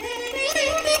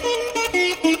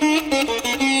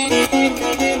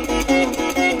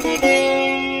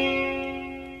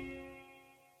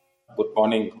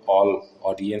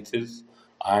audiences.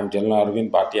 I am General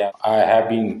Arvind Bhatia. I have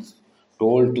been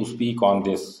told to speak on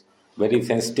this very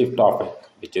sensitive topic,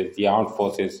 which is the Armed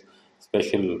Forces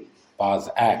Special Powers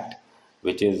Act,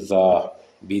 which is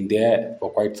been there for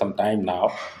quite some time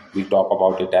now. We'll talk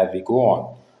about it as we go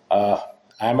on.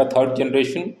 I am a third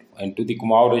generation into the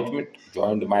Kumaon Regiment,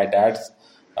 joined my dad's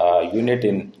unit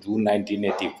in June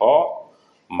 1984.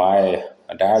 My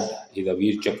dad is a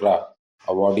Veer Chakra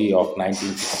awardee of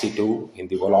 1962 in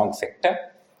the Wolong sector,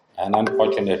 and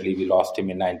unfortunately, we lost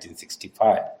him in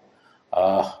 1965.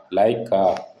 Like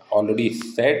already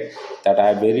said, that I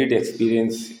have varied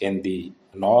experience in the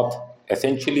north,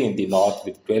 essentially in the north,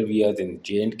 with 12 years in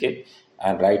J&K,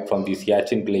 and right from the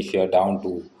Siachen Glacier down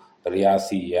to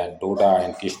Riyasi and Doda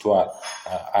and Kishtwar.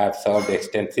 I have served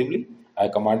extensively. I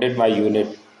commanded my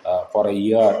unit for a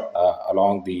year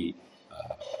along the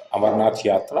Amarnath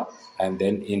Yatra, and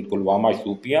then in Pulwama,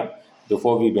 Shupia,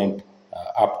 before we went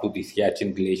up to the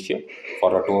Siachen Glacier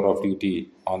for a tour of duty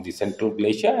on the Central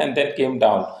Glacier, and then came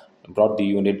down, brought the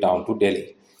unit down to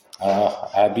Delhi. I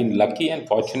have been lucky and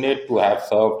fortunate to have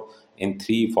served in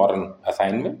 3 foreign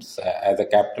assignments. As a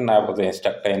captain, I was an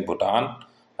instructor in Bhutan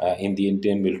in the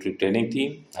Indian military training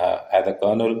team. As a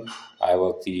colonel, I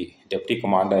was the deputy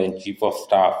commander and chief of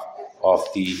staff of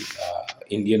the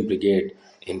Indian Brigade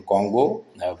in Congo.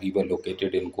 We were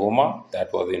located in Goma.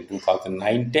 That was in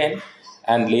 2009-10.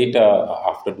 And later,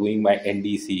 after doing my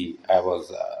NDC, I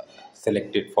was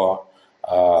selected for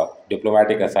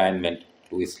diplomatic assignment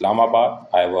to Islamabad.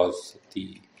 I was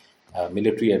the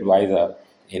military advisor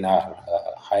in our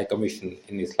High Commission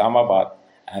in Islamabad,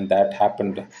 and that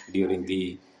happened during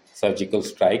the surgical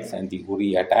strikes and the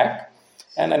Uri attack.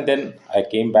 And then I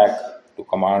came back to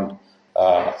command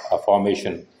a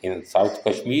formation in South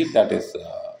Kashmir, that is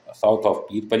south of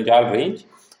Pir Panjal range.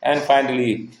 And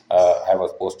finally, I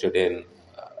was posted in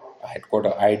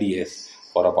headquarter IDS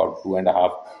for about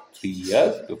 2.5, 3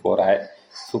 years before I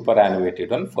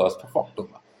superannuated on 1st of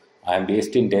October. I am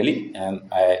based in Delhi, and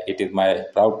it is my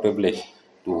proud privilege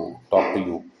to talk to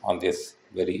you on this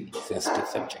very sensitive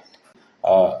subject.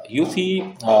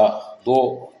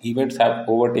 Though events have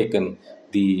overtaken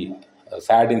the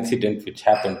sad incident which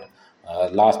happened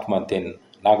last month in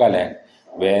Nagaland,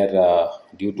 where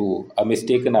due to a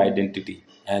mistaken identity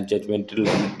and judgmental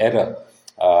error,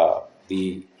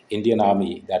 the Indian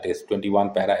Army, that is 21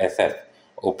 Para SF,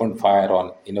 opened fire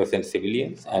on innocent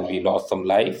civilians, and we lost some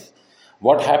lives.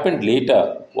 What happened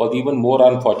later was even more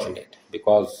unfortunate,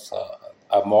 because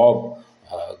a mob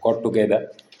got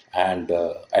together and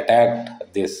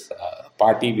attacked this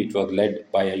party, which was led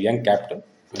by a young captain,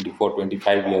 24,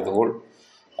 25 years old.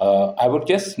 I would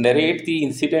just narrate the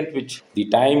incident, which the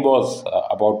time was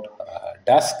about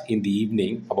dusk in the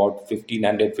evening, about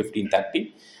 1500,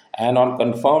 1530. And on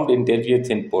confirmed intelligence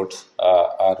inputs,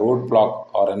 a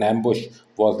roadblock or an ambush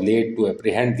was laid to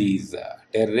apprehend these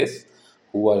terrorists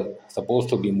who were supposed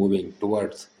to be moving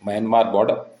towards Myanmar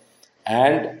border.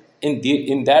 And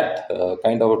in that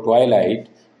kind of a twilight,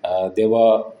 there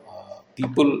were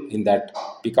people in that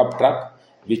pickup truck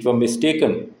which were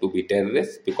mistaken to be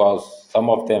terrorists, because one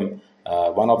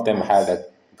of them had a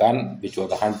gun, which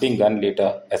was a hunting gun,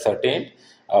 later ascertained.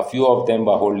 A few of them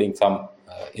were holding some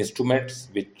instruments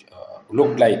which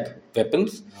looked like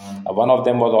weapons. One of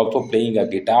them was also playing a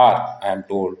guitar, I am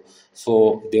told.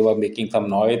 So they were making some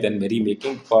noise and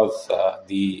merrymaking, because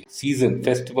the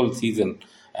festival season,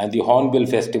 and the Hornbill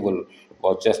festival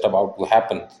was just about to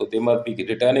happen. So they must be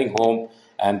returning home,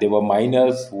 and they were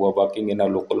miners who were working in a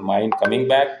local mine coming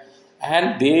back,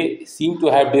 and they seem to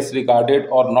have disregarded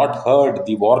or not heard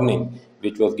the warning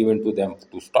which was given to them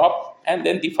to stop, and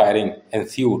then the firing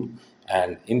ensued.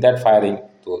 And in that firing,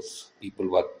 those people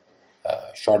were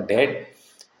shot dead.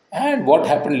 And what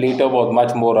happened later was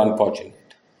much more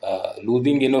unfortunate.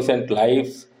 Losing innocent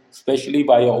lives, especially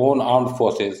by your own armed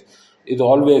forces, is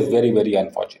always very, very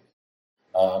unfortunate.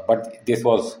 But this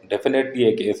was definitely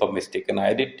a case of mistaken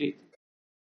identity.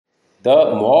 The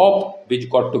mob which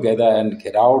got together and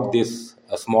crowd this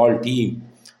small team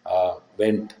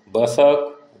went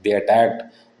berserk. They attacked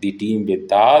the team with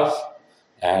dars,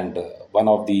 and one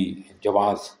of the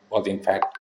Jawans was in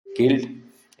fact killed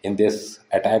in this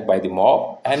attack by the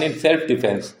mob. And in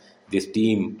self-defense, this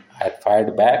team had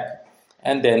fired back,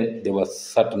 and then there was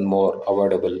certain more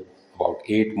avoidable, about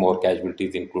 8 more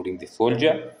casualties, including the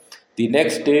soldier. The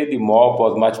next day, the mob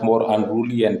was much more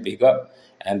unruly and bigger,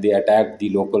 and they attacked the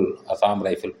local Assam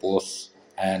rifle posts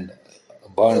and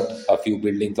burnt a few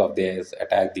buildings of theirs,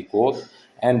 attacked the coast.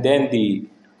 And then the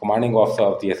commanding officer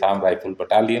of the Assam Rifle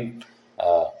Battalion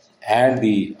and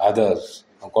the others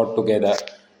got together,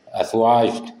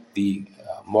 assuaged the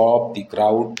mob, the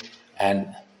crowd,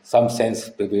 and some sense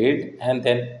prevailed, and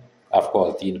then, of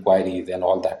course, the inquiries and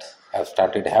all that have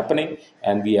started happening,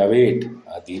 and we await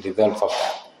the results of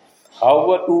that.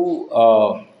 However, to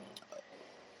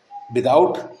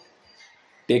without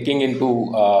taking into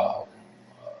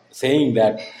saying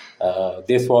that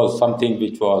this was something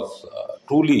which was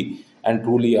truly and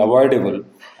truly avoidable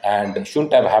and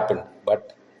shouldn't have happened.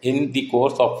 But in the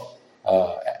course of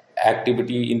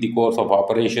activity, in the course of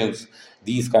operations,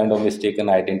 these kind of mistaken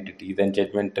identities and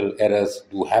judgmental errors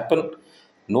do happen.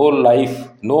 No life,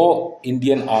 no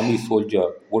Indian army soldier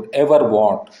would ever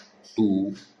want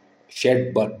to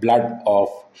shed blood of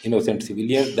innocent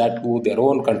civilians, that to their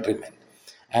own countrymen.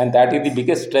 And that is the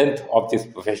biggest strength of this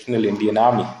professional Indian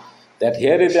army. That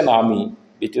here is an army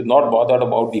which is not bothered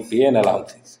about the pay and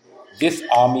allowances. This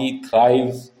army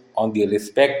thrives on the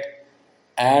respect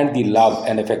and the love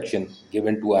and affection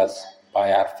given to us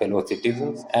by our fellow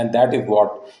citizens, and that is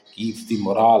what keeps the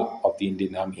morale of the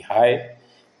Indian army high.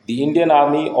 The Indian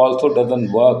army also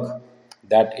doesn't work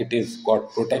that it is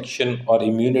got protection or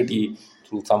immunity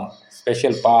through some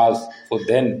special powers, so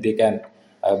then they can,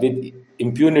 with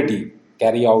impunity,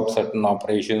 carry out certain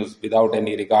operations without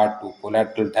any regard to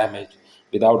collateral damage,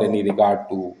 without any regard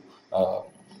to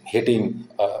hitting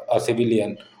a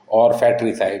civilian or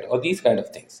fratricide or these kind of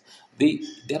things.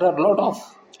 There are a lot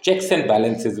of checks and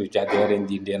balances which are there in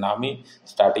the Indian Army,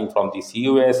 starting from the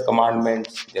COS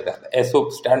commandments, there are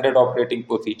SOP standard operating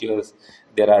procedures,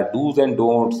 there are do's and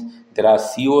don'ts, there are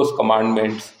COS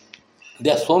commandments.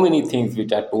 There are so many things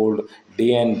which are told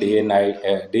day in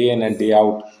and day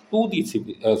out to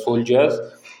the soldiers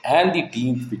and the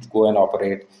teams which go and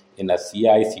operate in a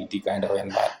CICT kind of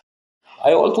environment.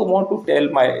 I also want to tell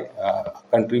my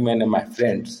countrymen and my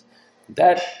friends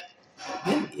that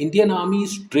when Indian Army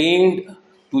is trained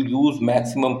to use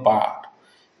maximum power,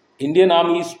 Indian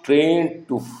Army is trained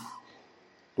to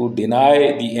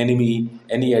deny the enemy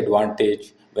any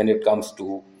advantage when it comes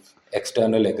to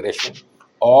external aggression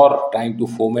or trying to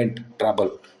foment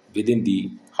trouble within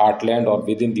the heartland or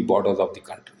within the borders of the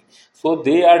country. So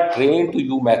they are trained to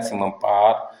use maximum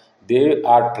power. They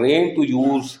are trained to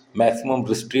use maximum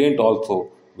restraint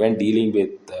also when dealing with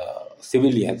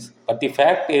civilians. But the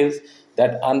fact is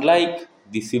that unlike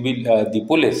the civil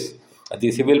police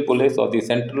or the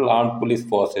central armed police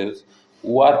forces,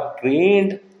 who are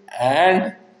trained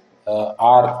and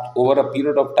are over a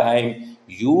period of time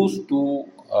used to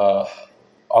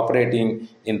operating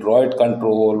in roid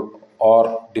control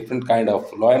or different kind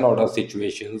of law and order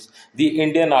situations, the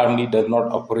Indian army does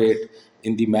not operate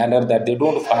in the manner that they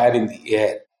don't fire in the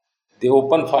air. They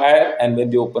open fire, and when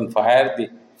they open fire, they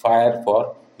fire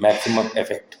for maximum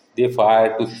effect. They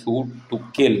fire to shoot to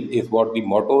kill, is what the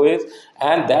motto is,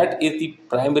 and that is the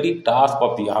primary task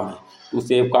of the army, to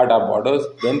safeguard our borders.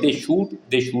 When they shoot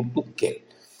to kill.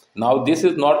 Now, this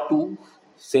is not to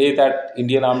say that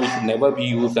Indian Army should never be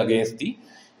used against the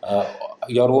uh,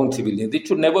 your own civilians. It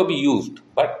should never be used.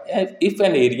 But if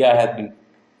an area has been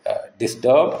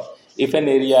disturbed, if an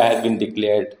area has been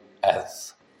declared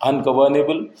as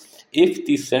ungovernable, if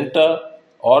the center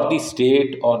or the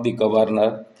state or the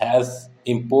governor has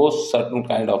imposed certain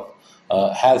kind of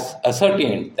has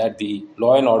ascertained that the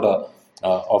law and order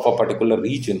of a particular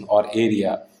region or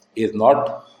area is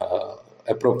not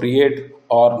appropriate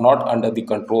or not under the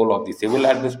control of the civil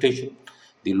administration,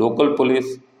 the local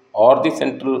police, or the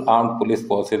central armed police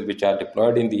forces which are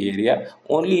deployed in the area,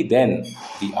 only then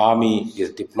the army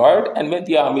is deployed. And when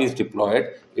the army is deployed,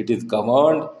 it is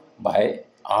governed by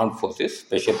Armed Forces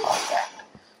Special Powers Act.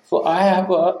 So I have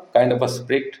a kind of a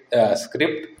script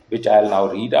which I'll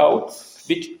now read out,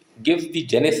 which gives the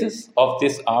genesis of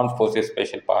this Armed Forces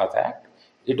Special Powers Act.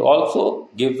 It also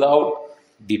gives out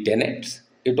the tenets.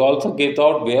 It also gives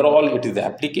out where all it is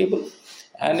applicable,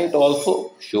 and it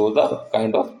also shows a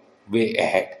kind of way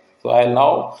ahead. So I'll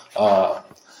now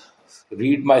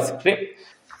read my script.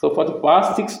 So for the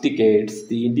past 6 decades,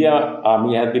 the Indian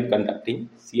Army has been conducting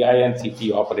CI and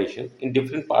CT operations in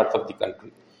different parts of the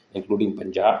country, including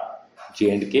Punjab,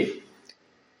 J&K,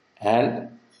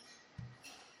 and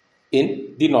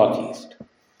in the northeast.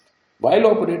 While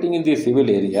operating in the civil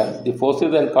area, the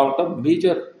forces encounter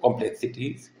major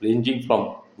complexities ranging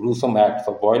from gruesome acts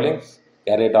of violence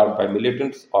carried out by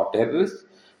militants or terrorists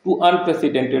to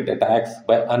unprecedented attacks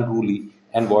by unruly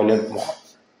and violent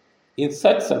mobs. In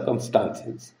such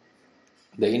circumstances,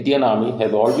 the Indian Army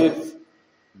has always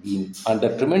been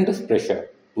under tremendous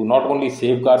pressure to not only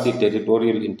safeguard the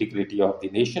territorial integrity of the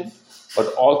nation,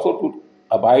 but also to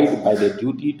abide by their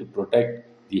duty to protect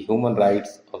the human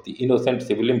rights of the innocent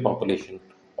civilian population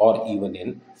or even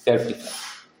in self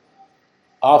defense.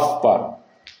 AFSPA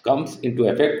comes into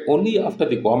effect only after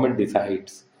the government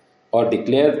decides or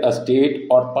declares a state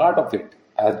or part of it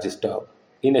as disturbed.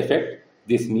 In effect,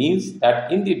 this means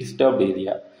that in the disturbed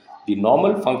area, the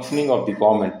normal functioning of the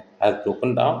government has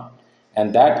broken down,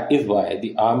 and that is why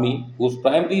the army, whose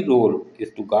primary role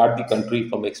is to guard the country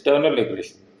from external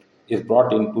aggression, is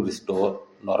brought in to restore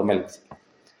normalcy.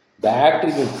 The Act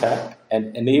is, in fact,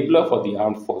 an enabler for the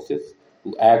armed forces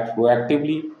to act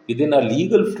proactively within a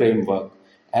legal framework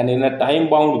and in a time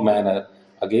bound manner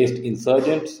against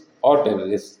insurgents or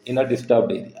terrorists in a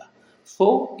disturbed area.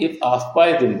 So, if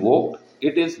ASPA is invoked,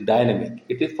 it is dynamic,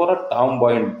 it is for a time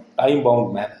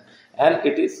bound manner, and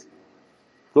it is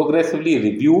progressively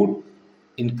reviewed,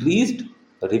 increased,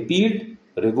 repealed,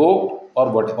 revoked, or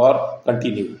whatever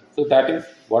continued. So, that is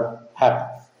what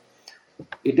happens.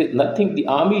 It is nothing, the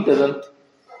army doesn't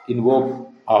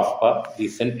invoke AFPA, the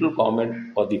central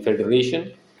government or the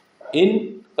federation,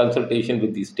 in consultation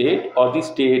with the state, or the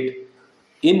state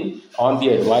in on the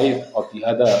advice of the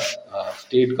other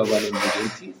state governing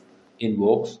agencies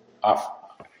invokes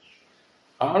AFPA.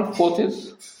 Armed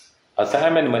Forces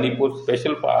Assam and Manipur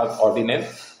Special Powers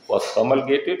Ordinance was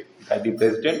promulgated by the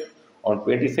President on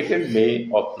 22nd May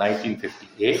of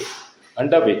 1958,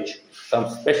 under which some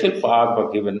special powers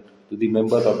were given to the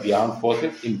members of the armed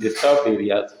forces in disturbed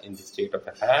areas in the state of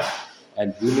Assam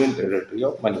and Union Territory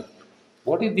of Manipur.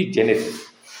 What is the genesis?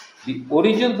 The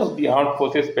origins of the Armed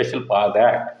Forces Special Powers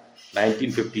Act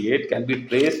 1958 can be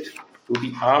traced to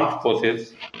the Armed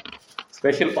Forces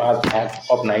Special Powers Act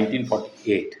of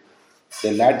 1948.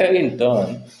 The latter, in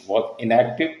turn, was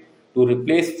enacted to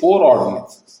replace four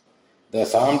ordinances: the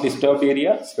Assam Disturbed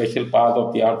Area Special Powers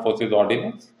of the Armed Forces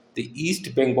Ordinance, the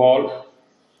East Bengal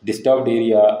Disturbed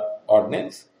Area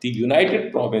Ordinance, the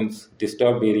United Province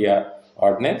Disturbed Area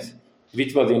Ordinance,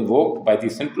 which was invoked by the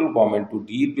central government to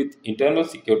deal with internal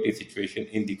security situation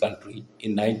in the country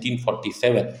in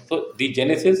 1947. So the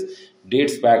genesis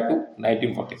dates back to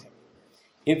 1947.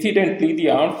 Incidentally, the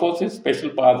Armed Forces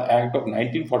Special Powers Act of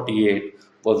 1948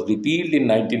 was repealed in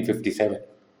 1957,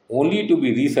 only to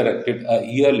be resurrected a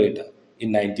year later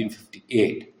in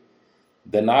 1958.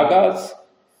 The Nagas,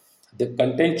 the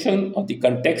contention of the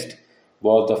context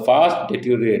was the fast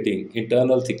deteriorating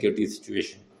internal security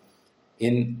situation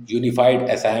in unified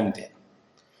Assam then.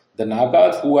 The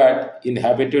Nagas who had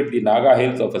inhabited the Naga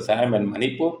hills of Assam and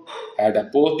Manipur had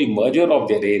opposed the merger of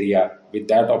their area with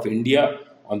that of India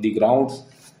on the grounds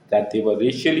that they were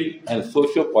racially and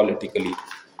socio-politically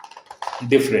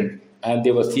different and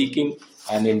they were seeking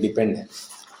an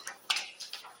independence.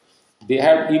 They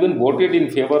had even voted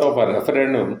in favor of a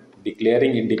referendum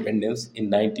declaring independence in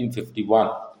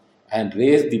 1951 and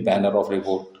raised the banner of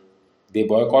revolt. They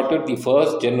boycotted the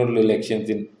first general elections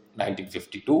in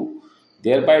 1952,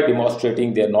 thereby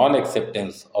demonstrating their non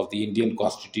acceptance of the Indian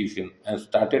Constitution and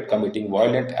started committing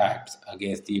violent acts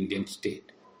against the Indian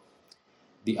state.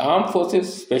 The Armed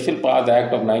Forces Special Powers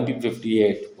Act of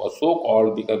 1958 was so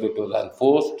called because it was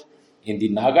enforced in the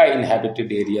Naga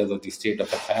inhabited areas of the state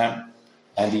of Assam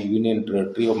and the Union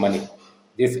Territory of Manipur.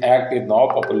 This act is now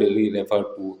popularly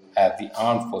referred to as the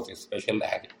Armed Forces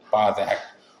Powers Act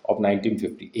of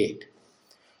 1958.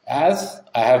 As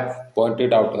I have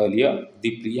pointed out earlier,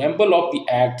 the preamble of the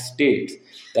Act states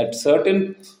that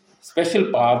certain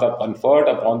special powers are conferred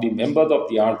upon the members of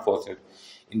the armed forces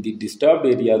in the disturbed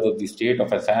areas of the state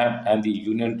of Assam and the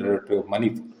Union Territory of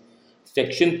Manipur.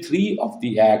 Section 3 of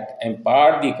the Act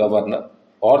empowered the governor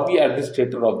or the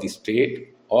administrator of the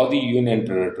state or the Union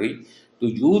Territory to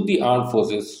use the armed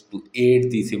forces to aid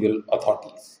the civil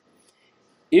authorities.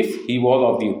 If he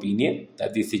was of the opinion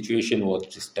that the situation was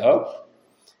disturbed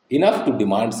enough to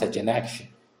demand such an action,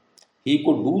 he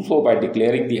could do so by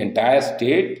declaring the entire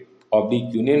state of the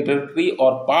Union Territory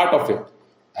or part of it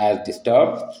as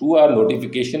disturbed through a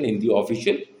notification in the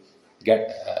official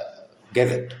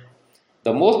gazette.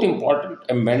 The most important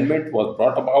amendment was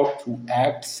brought about through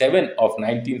Act 7 of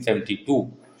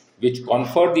 1972, which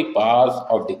conferred the powers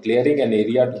of declaring an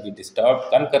area to be disturbed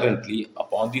concurrently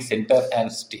upon the center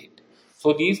and state.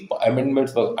 So these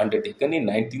amendments were undertaken in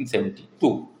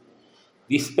 1972.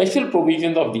 The special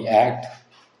provisions of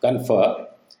confer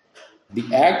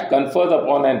the Act confers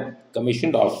upon a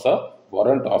commissioned officer,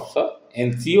 warrant officer,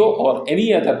 NCO, or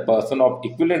any other person of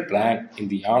equivalent rank in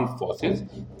the armed forces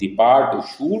the power to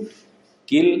shoot,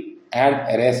 kill, and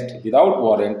arrest without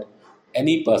warrant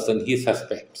any person he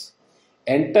suspects,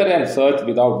 enter and search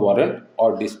without warrant,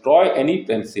 or destroy any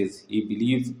premises he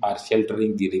believes are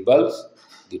sheltering the rebels,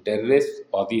 the terrorists,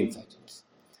 or the insurgents.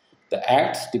 The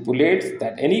Act stipulates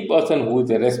that any person who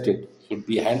is arrested should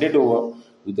be handed over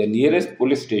to the nearest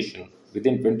police station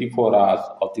within 24 hours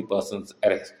of the person's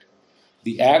arrest.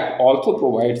 The Act also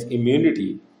provides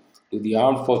immunity to the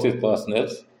armed forces personnel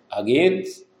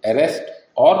against arrest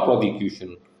or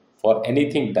prosecution for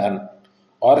anything done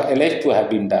or alleged to have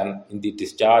been done in the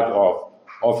discharge of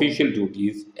official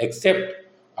duties except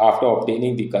after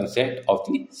obtaining the consent of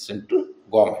the central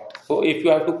government. So, if you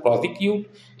have to prosecute,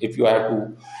 if you have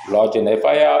to lodge an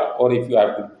FIR, or if you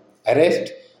have to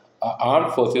arrest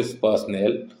armed forces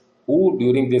personnel who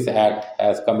during this act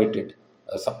has committed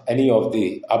any of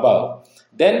the above,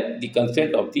 then the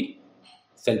consent of the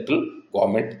central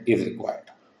government is required.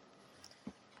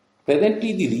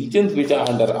 Presently, the regions which are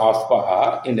under ASPA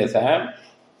are in Assam.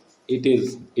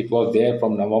 It was there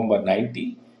from November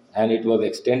 90 and it was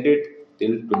extended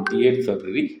till 28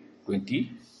 February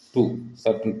 22.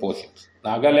 Certain portions.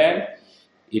 Nagaland,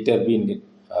 it has been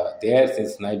there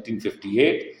since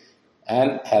 1958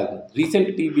 and has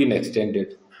recently been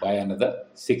extended by another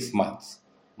 6 months.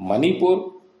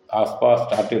 Manipur, ASPA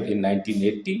started in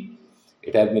 1980.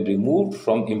 It has been removed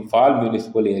from Imphal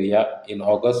municipal area in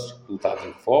August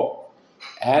 2004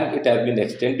 and it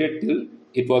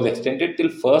was extended till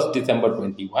 1st December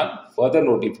 21. Further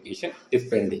notification is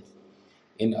pending.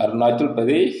 In Arunachal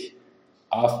Pradesh,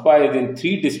 ASPA is in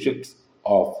three districts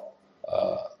of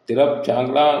Tirap,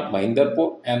 Changla,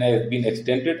 Mahindarpur and has been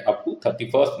extended up to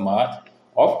 31st March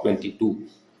of 22.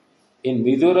 In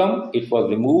Mizoram, it was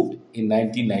removed in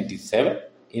 1997.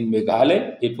 In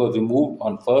Meghalaya, it was removed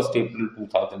on 1st April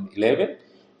 2011.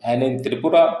 And in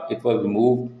Tripura, it was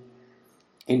removed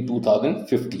in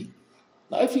 2015.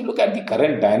 Now, if you look at the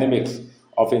current dynamics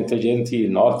of insurgency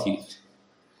in Northeast,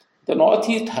 the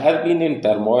Northeast has been in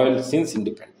turmoil since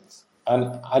independence.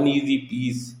 An uneasy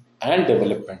peace and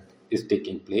development is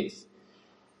taking place.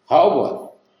 However,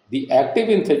 the active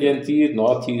insurgency in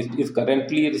Northeast is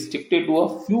currently restricted to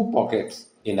a few pockets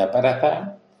in Upper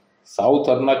Assam, South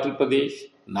Arunachal Pradesh,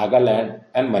 Nagaland,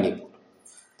 and Manipur.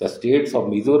 The states of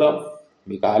Mizoram,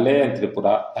 Meghalaya, and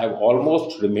Tripura have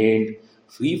almost remained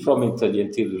free from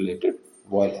insurgency related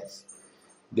violence.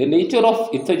 The nature of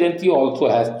insurgency also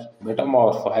has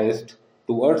metamorphosed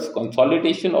towards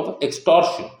consolidation of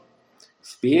extortion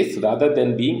space rather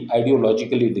than being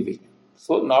ideologically divided.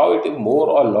 So now it is more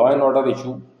a law and order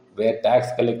issue where tax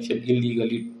collection,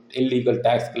 illegal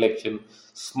tax collection,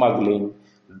 smuggling,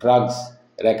 drugs,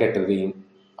 racketeering,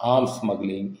 arms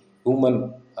smuggling,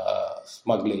 human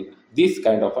smuggling, this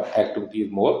kind of activity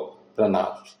is more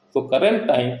pronounced. So current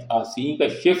times are seeing a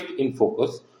shift in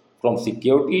focus from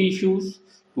security issues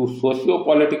to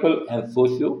socio-political and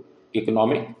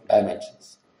socio-economic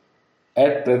dimensions.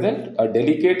 At present, a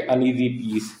delicate, uneasy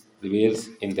peace prevails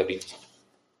in the region.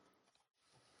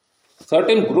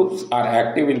 Certain groups are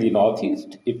active in the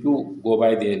northeast. If you go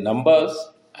by the numbers,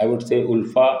 I would say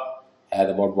ULFA has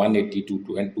about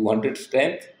 182 and 200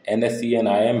 strength. NSC and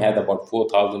IM has about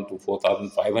 4,000 to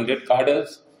 4,500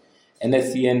 cadres.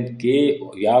 NSC and K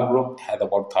YA group has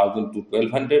about 1,000 to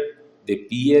 1,200. The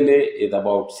PLA is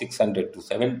about 600 to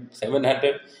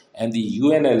 700 and the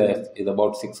UNLF is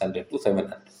about 600 to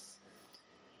 700.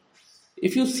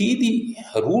 If you see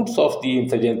the roots of the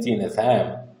insurgency in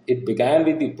Assam, it began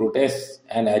with the protests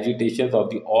and agitations of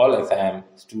the All Assam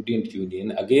Student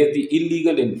Union against the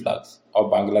illegal influx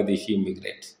of Bangladeshi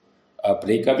immigrants. A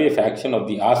breakaway faction of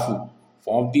the ASU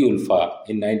formed the ULFA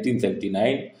in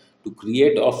 1979 to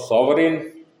create a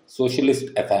sovereign socialist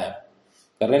Assam.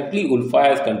 Currently, ULFA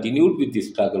has continued with the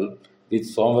struggle with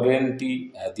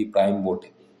sovereignty as the prime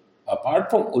motive. Apart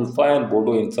from ULFA and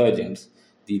Bodo insurgents,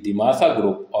 the Dimasa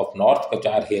group of North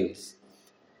Kachar Hills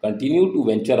continue to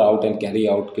venture out and carry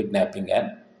out kidnapping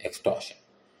and extortion.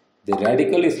 The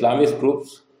radical Islamist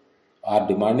groups are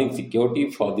demanding security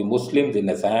for the Muslims in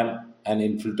Assam and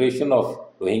infiltration of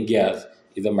Rohingyas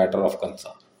is a matter of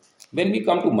concern. When we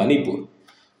come to Manipur,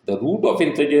 the root of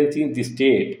insurgency in the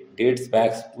state dates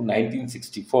back to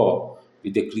 1964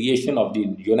 with the creation of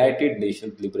the United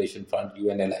Nations Liberation Front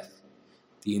UNLF.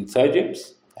 The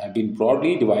insurgents have been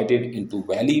broadly divided into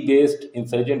valley-based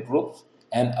insurgent groups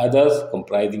and others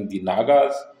comprising the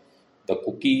Nagas, the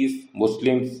Kukis,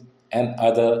 Muslims, and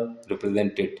other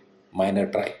represented minor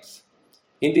tribes.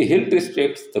 In the hill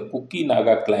districts, the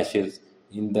Kuki-Naga clashes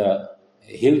in the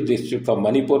hill districts of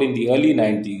Manipur in the early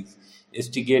 90s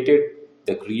instigated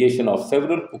the creation of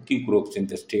several Kuki groups in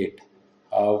the state.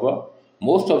 However,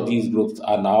 most of these groups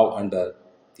are now under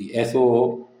the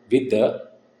SOO with the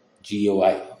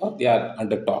GOI, or they are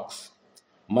under talks.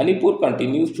 Manipur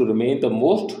continues to remain the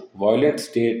most violent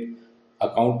state,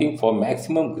 accounting for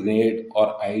maximum grenade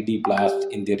or IED blasts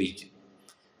in the region.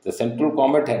 The central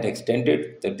government had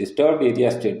extended the disturbed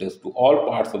area status to all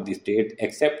parts of the state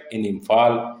except in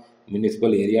Imphal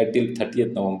municipal area till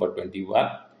 30th November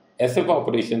 21. SF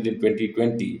operations in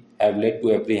 2020 have led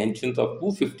to apprehensions of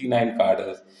 259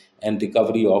 cadres and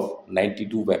recovery of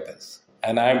 92 weapons.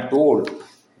 And I am told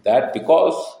that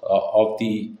because of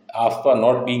the AFPA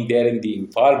not being there in the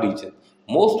Imphal region,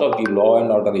 most of the law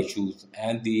and order issues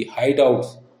and the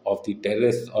hideouts of the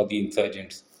terrorists or the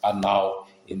insurgents are now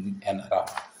in and around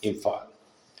Imphal.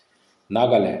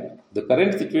 Nagaland. The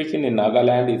current situation in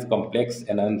Nagaland is complex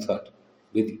and uncertain,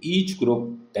 with each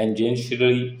group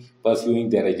tangentially pursuing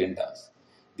their agendas.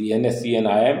 The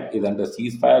NSCN-IM is under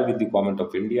ceasefire with the Government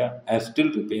of India and still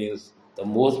remains the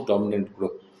most dominant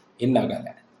group in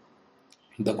Nagaland.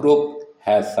 The group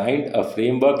has signed a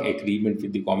framework agreement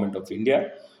with the Government of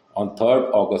India on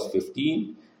 3rd August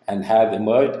 15 and has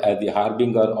emerged as the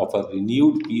harbinger of a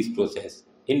renewed peace process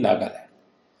in Nagaland.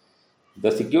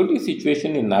 The security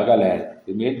situation in Nagaland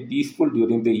remained peaceful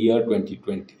during the year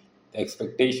 2020. The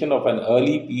expectation of an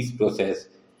early peace process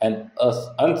and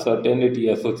uncertainty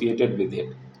associated with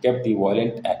it kept the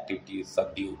violent activities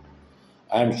subdued.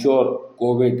 I am sure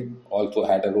COVID also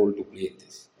had a role to play in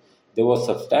this. There was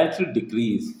substantial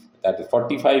decrease, that is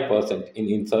 45%, in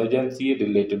insurgency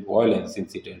related violence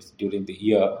incidents during the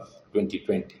year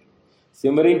 2020.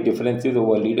 Simmering differences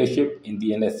over leadership in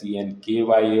the NSC and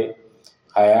KYA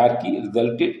hierarchy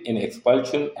resulted in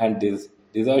expulsion and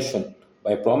desertion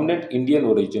by prominent Indian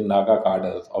origin Naga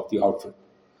cadres of the outfit.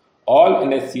 All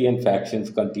NSCN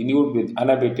factions continued with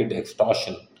unabated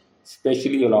extortion,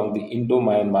 especially along the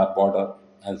Indo-Myanmar border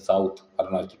and South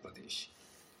Arunachal Pradesh.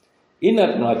 In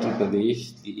Arunachal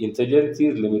Pradesh, the insurgency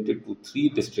is limited to three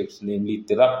districts, namely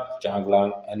Tirap,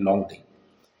 Changlang, and Longding,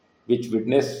 which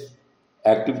witnessed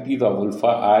activities of Ulfa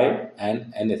I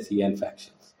and NSCN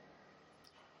factions.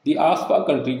 The ASPA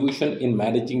contribution in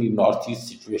managing the Northeast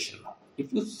situation.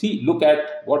 If you look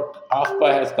at what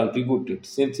ASPA has contributed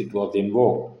since it was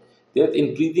invoked, there's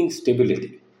increasing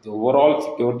stability. The overall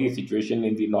security situation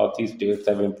in the Northeast states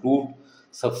have improved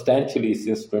substantially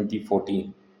since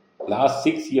 2014. Last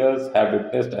 6 years have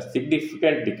witnessed a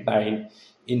significant decline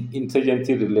in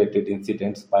insurgency-related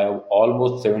incidents by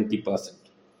almost 70%.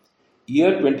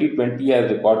 Year 2020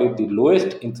 has recorded the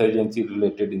lowest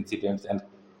insurgency-related incidents and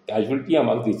casualty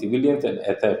among the civilians and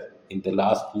SF in the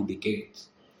last 2 decades.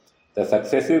 The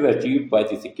successes achieved by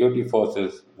the security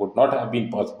forces would not have been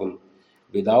possible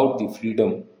without the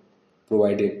freedom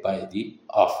provided by the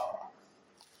AFP.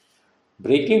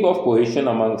 Breaking of cohesion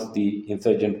amongst the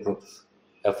insurgent groups.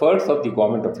 Efforts of the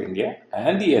Government of India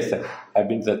and the SF have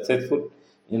been successful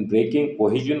in breaking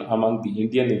cohesion among the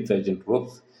Indian insurgent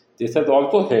groups. This has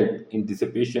also helped in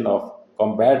dissipation of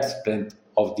combat strength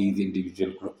of these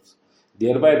individual groups,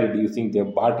 thereby reducing their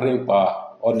bartering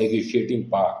power or negotiating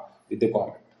power with the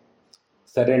government.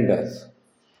 Surrenders.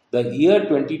 The year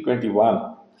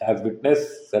 2021 has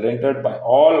witnessed surrender by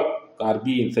all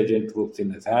Karbi insurgent groups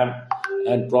in Assam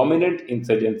and prominent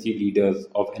insurgency leaders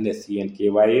of NSC and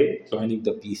KYA joining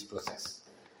the peace process.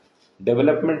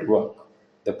 Development work.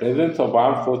 The presence of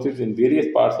armed forces in various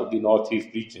parts of the Northeast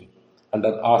region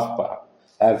under ASPA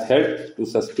has helped to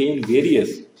sustain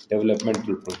various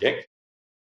developmental projects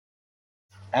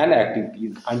and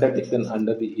activities undertaken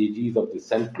under the aegis of the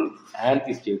central and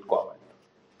the state government.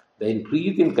 The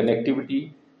increase in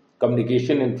connectivity,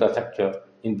 communication infrastructure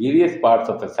in various parts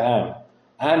of Assam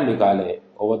and Meghalaya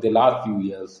over the last few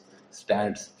years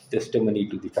stands testimony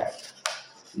to the fact.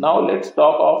 Now let's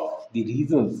talk of the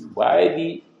reasons why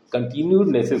the continued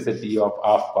necessity of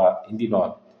AFPA in the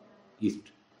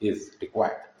Northeast is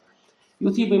required.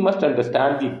 You see, we must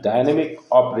understand the dynamic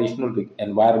operational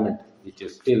environment which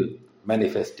is still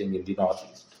manifesting in the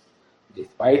Northeast.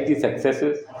 Despite the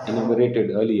successes enumerated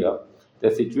earlier, the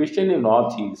situation in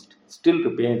Northeast still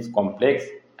remains complex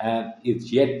and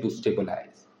is yet to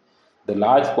stabilize. The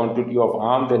large quantity of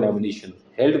arms and ammunition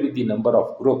held with the number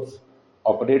of groups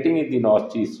operating in the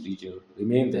Northeast region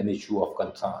remains an issue of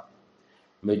concern.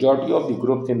 Majority of the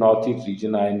groups in Northeast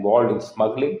region are involved in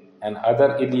smuggling and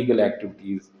other illegal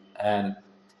activities and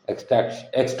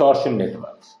extortion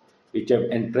networks, which have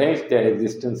entrenched their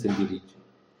existence in the region.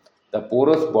 The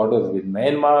porous borders with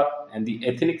Myanmar and the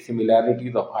ethnic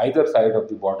similarities of either side of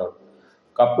the border,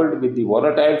 coupled with the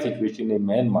volatile situation in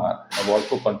Myanmar, have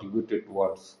also contributed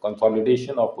towards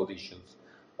consolidation of positions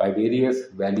by various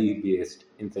valley-based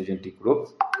insurgency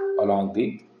groups along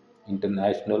the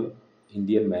international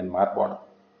Indian-Myanmar border,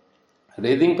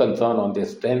 raising concern on their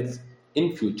strengths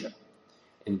in future.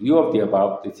 In view of the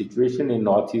above, the situation in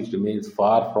Northeast remains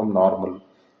far from normal,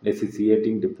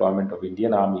 necessitating deployment of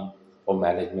Indian Army for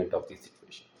management of the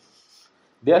situation.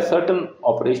 There are certain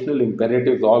operational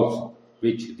imperatives also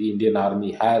which the Indian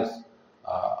Army has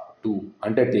to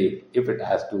undertake if it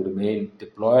has to remain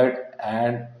deployed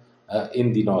and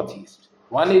in the Northeast.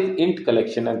 One is int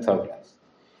collection and surveillance.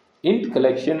 Int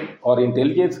collection or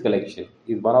intelligence collection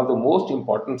is one of the most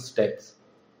important steps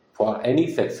for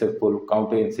any successful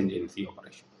counterinsurgency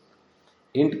operation.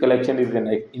 Int collection is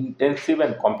an intensive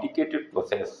and complicated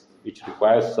process which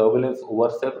requires surveillance over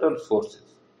several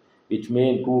sources, which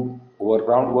may include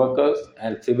overground workers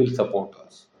and civil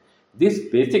supporters. This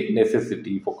basic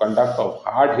necessity for conduct of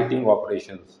hard-hitting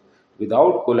operations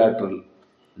without collateral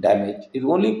damage is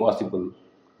only possible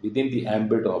within the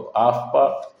ambit of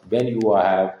AFPA when you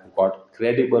have got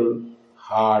credible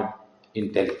hard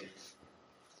intelligence.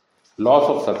 Loss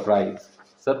of surprise.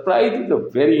 Surprise is a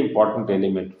very important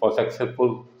element for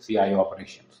successful CI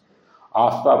operations.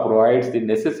 ASPA provides the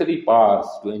necessary powers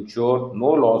to ensure no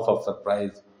loss of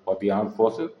surprise for the armed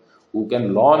forces who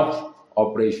can launch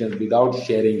operations without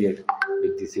sharing it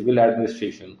with the civil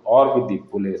administration or with the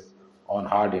police on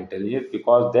hard intelligence,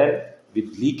 because then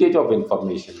with leakage of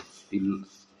information, the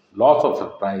loss of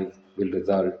surprise will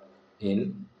result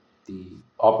in the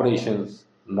operations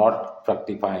not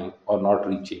fructifying or not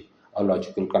reaching a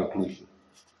logical conclusion.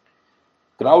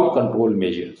 Crowd control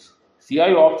measures.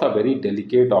 CI ops are very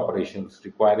delicate operations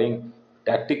requiring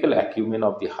tactical acumen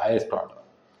of the highest order.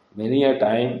 Many a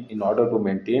time, in order to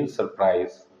maintain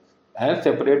surprise and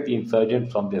separate the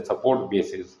insurgents from their support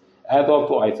bases, as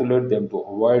also isolate them to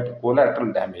avoid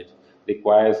collateral damage,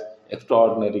 requires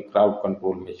extraordinary crowd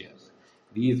control measures.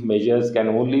 These measures can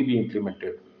only be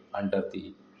implemented under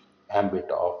the ambit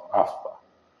of AFPA.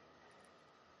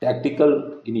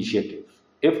 Tactical initiatives.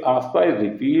 If ASPA is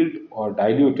repealed or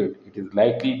diluted, it is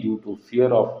likely due to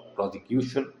fear of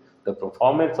prosecution. The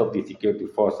performance of the security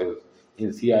forces in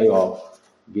CIOP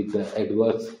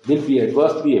will be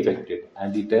adversely affected,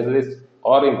 and the terrorists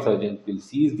or insurgents will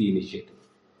seize the initiative.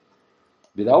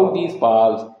 Without these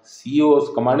powers,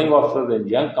 CEOs, commanding officers, and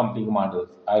young company commanders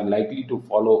are likely to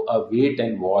follow a wait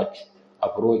and watch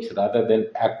approach rather than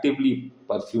actively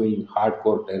pursuing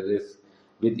hardcore terrorists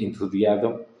with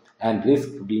enthusiasm and risk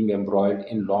being embroiled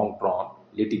in long drawn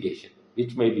litigation,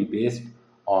 which may be based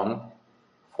on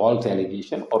false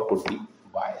allegation or could be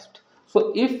biased.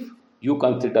 So, if you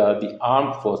consider the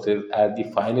armed forces as the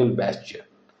final bastion,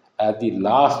 as the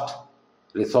last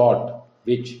resort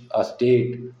which a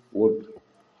state would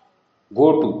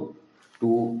go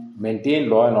to maintain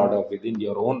law and order within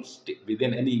your own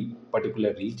within any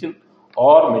particular region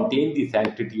or maintain the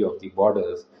sanctity of the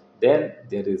borders, then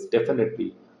there is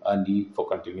definitely a need for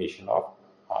continuation of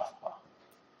AFPA.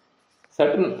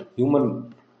 Certain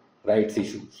human rights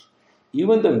issues.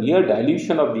 Even the mere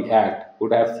dilution of the act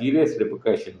could have serious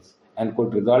repercussions and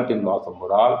could result in loss of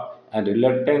morale and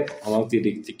reluctance amongst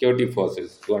the security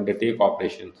forces to undertake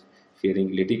operations,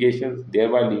 fearing litigations,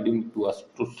 thereby leading to a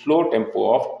slow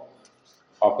tempo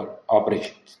of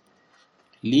operations.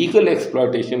 Legal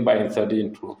exploitation by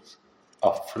insurgent groups.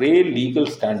 A frail legal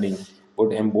standing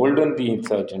would embolden the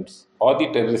insurgents or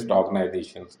the terrorist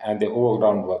organizations and their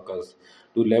overground workers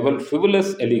to level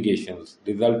frivolous allegations,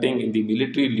 resulting in the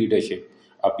military leadership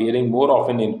appearing more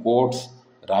often in courts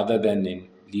rather than in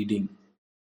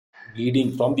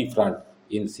leading from the front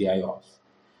in CIOs.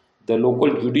 The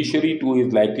local judiciary too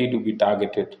is likely to be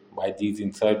targeted by these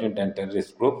insurgent and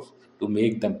terrorist groups to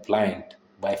make them pliant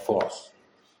by force,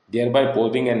 thereby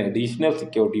posing an additional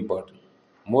security burden.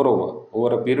 Moreover,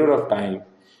 over a period of time,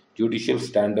 judicial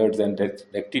standards and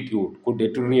rectitude could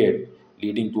deteriorate,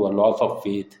 leading to a loss of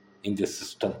faith in the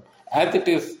system. As it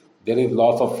is, there is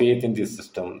loss of faith in this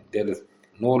system. There is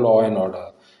no law and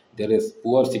order. There is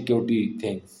poor security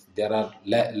things. There are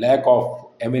lack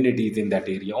of amenities in that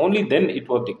area. Only then it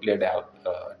was declared out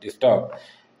disturbed.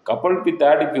 Coupled with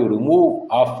that, if you remove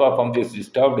AFA from this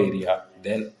disturbed area,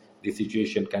 then the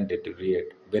situation can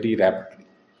deteriorate very rapidly.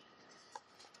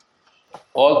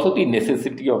 Also, the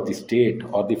necessity of the state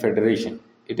or the federation.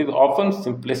 It is often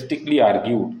simplistically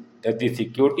argued that the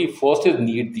security forces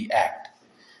need the act.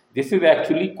 This is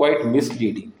actually quite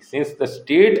misleading since the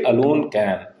state alone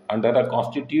can, under a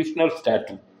constitutional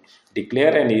statute,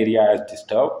 declare an area as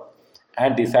disturbed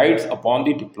and decides upon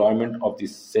the deployment of the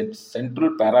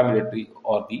central paramilitary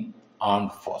or the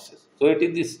armed forces. So it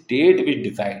is the state which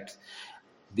decides.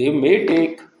 They may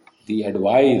take the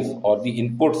advice or the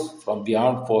inputs from the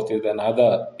armed forces and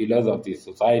other pillars of the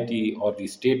society or the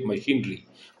state machinery,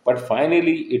 but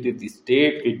finally it is the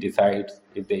state which decides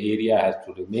if the area has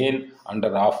to remain under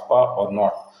AFPA or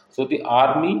not. So the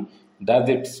army does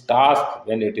its task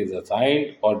when it is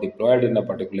assigned or deployed in a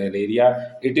particular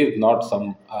area. It is not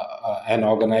some an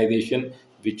organization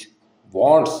which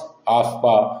wants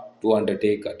AFPA to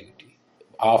undertake a duty.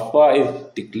 AFPA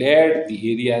is declared,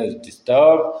 the area is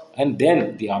disturbed, and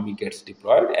then the army gets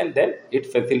deployed, and then it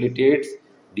facilitates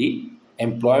the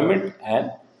employment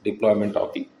and deployment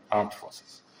of the armed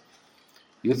forces.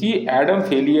 You see, Adam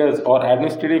failures or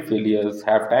administrative failures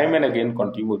have time and again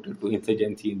contributed to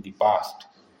insurgency in the past.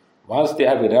 Once they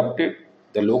have erupted,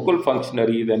 the local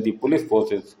functionaries and the police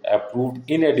forces have proved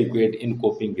inadequate in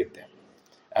coping with them.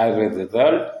 As a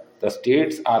result, the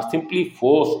states are simply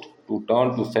forced to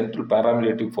turn to central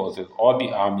paramilitary forces or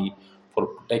the army for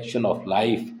protection of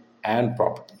life and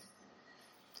property.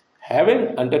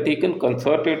 Having undertaken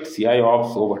concerted CI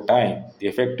ops over time, the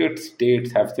affected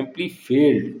states have simply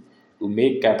failed to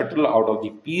make capital out of the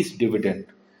peace dividend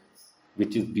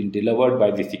which is being delivered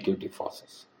by the security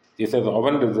forces. This has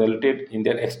often resulted in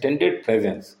their extended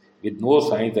presence with no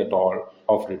signs at all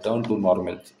of return to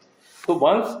normalcy. So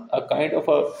once a kind of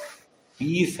a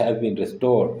peace has been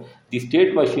restored, the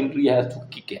state machinery has to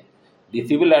kick in. The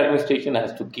civil administration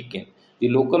has to kick in. The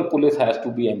local police has to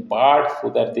be empowered so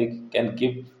that they can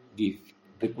give the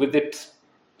requisite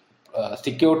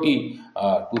security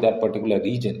to that particular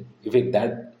region. If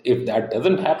that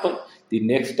doesn't happen, the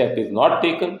next step is not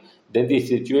taken, then the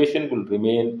situation will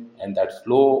remain and that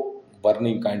slow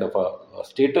burning kind of a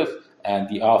status, and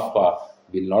the AFPA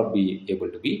will not be able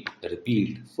to be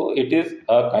repealed. So it is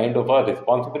a kind of a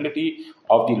responsibility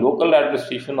of the local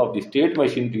administration of the state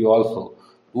machinery also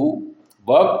to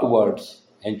work towards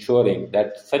ensuring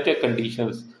that such a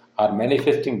conditions are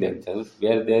manifesting themselves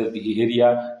where the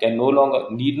area can no longer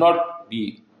need not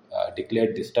be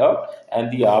declared disturbed,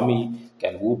 and the army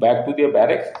can move back to their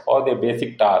barracks or their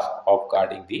basic task of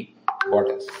guarding the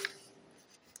borders.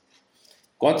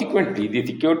 Consequently, the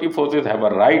security forces have a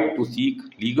right to seek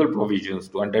legal provisions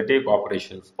to undertake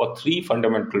operations for three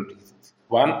fundamental reasons.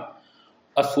 One,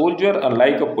 a soldier,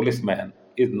 unlike a policeman,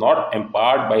 is not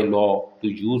empowered by law to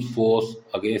use force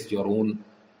against your own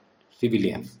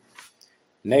civilians.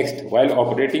 Next, while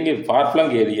operating in far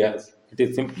flung areas, it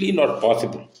is simply not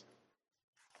possible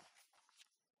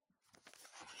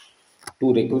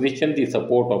to requisition the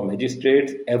support of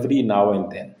magistrates every now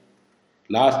and then.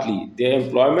 Lastly, their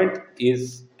employment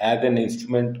is as an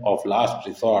instrument of last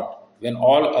resort when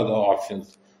all other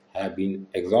options have been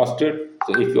exhausted.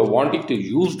 So, if you're wanting to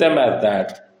use them as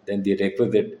that, then the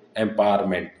requisite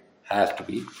empowerment has to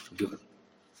be given.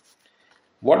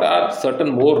 What are certain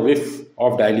more risks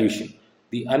of dilution?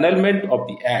 The annulment of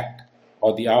the Act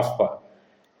or the AFPA,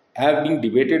 as being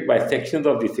debated by sections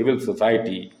of the civil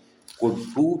society, could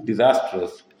prove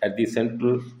disastrous at the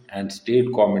central and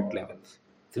state government levels.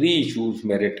 Three issues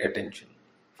merit attention.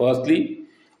 Firstly,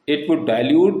 it would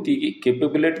dilute the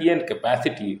capability and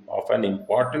capacity of an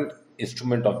important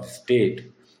instrument of the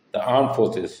state, the armed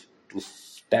forces, to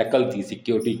tackle the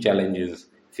security challenges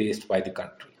faced by the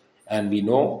country. And we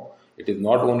know it is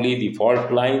not only the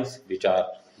fault lines, which are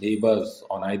neighbors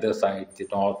on either side, the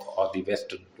north or the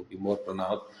western, to be more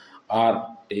pronounced,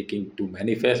 are taking to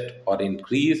manifest or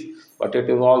increase, but it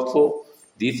is also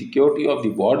the security of the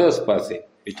borders per se,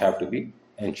 which have to be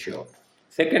ensured.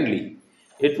 Secondly,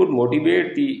 it would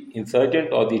motivate the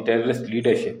insurgent or the terrorist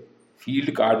leadership,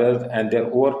 field cadres, and their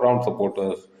overground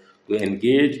supporters to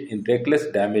engage in reckless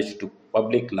damage to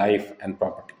public life and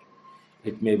property.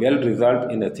 It may well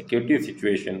result in a security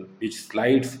situation which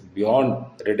slides beyond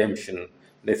redemption,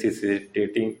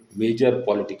 necessitating major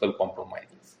political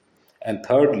compromises. And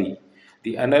thirdly,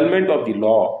 the annulment of the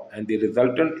law and the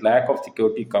resultant lack of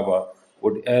security cover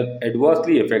would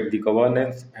adversely affect the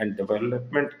governance and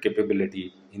development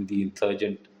capability in the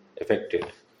insurgent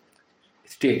affected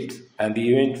states and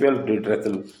the eventual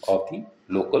redressal of the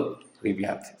local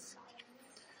grievances.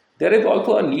 There is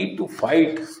also a need to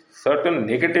fight certain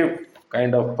negative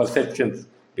kind of perceptions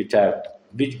which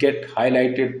get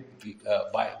highlighted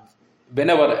by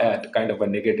whenever a kind of a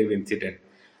negative incident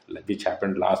which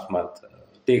happened last month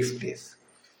takes place.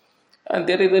 And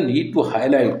there is a need to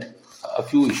highlight a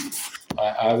few issues.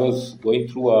 I was going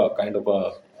through a kind of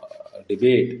a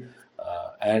debate,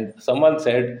 and someone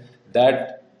said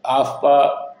that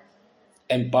AFPA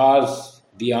empowers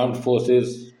the armed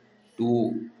forces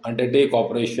to undertake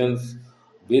operations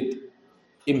with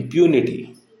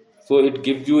impunity. So it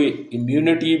gives you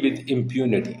immunity with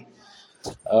impunity.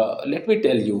 Let me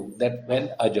tell you that when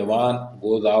a Jawan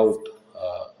goes out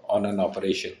on an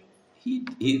operation,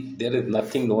 there is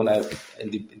nothing known as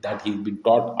that he's been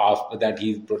taught AFPA, that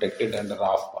he's protected under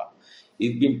AFPA.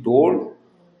 He's been told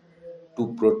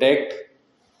to protect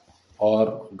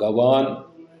or govern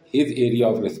his area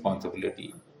of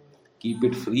responsibility, keep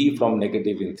it free from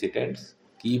negative incidents,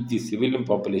 keep the civilian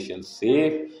population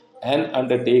safe, and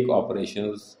undertake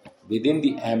operations within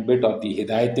the ambit of the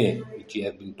hidayatein which he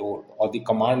has been told, or the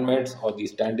commandments or the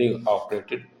standing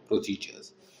operated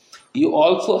procedures. He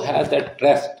also has that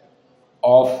trust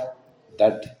of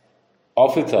that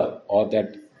officer or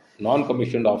that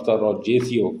non-commissioned officer or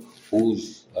JCO,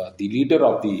 who's the leader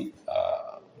of the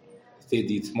say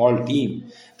the small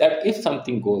team, that if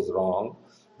something goes wrong,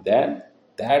 then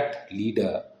that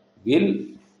leader will,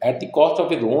 at the cost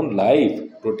of his own life,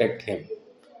 protect him.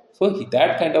 So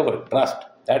that kind of a trust,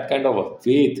 that kind of a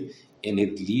faith in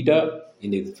his leader,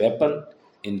 in his weapon,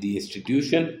 in the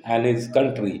institution and his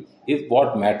country is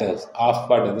what matters.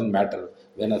 AFSPA doesn't matter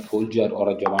when a soldier or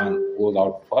a Jawan goes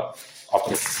out for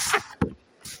operation.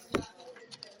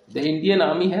 The Indian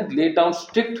Army has laid down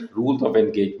strict rules of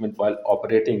engagement while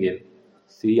operating in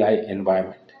CI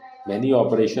environment. Many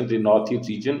operations in Northeast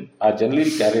region are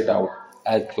generally carried out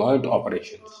as joint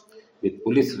operations, with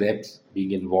police reps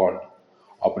being involved.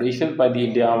 Operations by the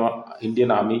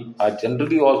Indian Army are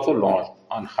generally also launched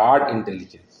on hard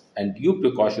intelligence, and due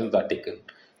precautions are taken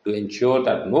to ensure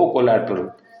that no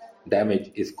collateral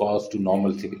damage is caused to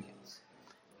normal civilians.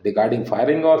 Regarding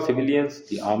firing of civilians,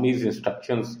 the Army's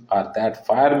instructions are that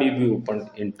fire may be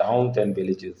opened in towns and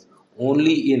villages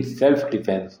only in self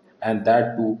defense, and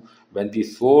that too when the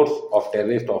source of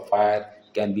terrorist or fire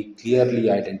can be clearly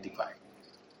identified.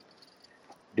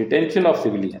 Detention of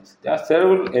civilians. There are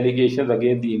several allegations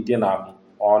against the Indian Army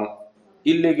on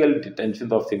illegal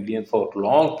detentions of civilians for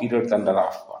long periods under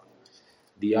AFSA.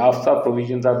 The AFSA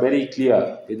provisions are very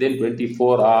clear. Within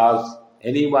 24 hours,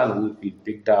 anyone who is been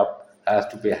picked up has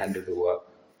to be handed over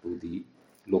to the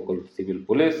local civil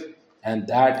police, and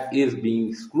that is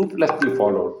being scrupulously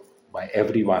followed by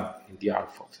everyone in the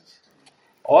armed forces.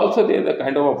 Also, there is a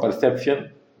kind of a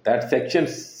perception that Section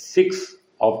 6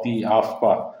 of the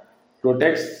AFPA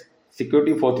protects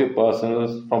security forces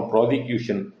personnel from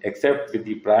prosecution except with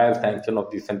the prior sanction of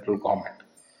the central government.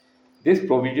 This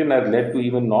provision has led to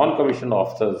even non-commissioned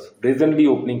officers brazenly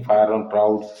opening fire on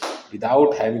crowds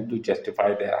without having to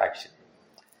justify their action.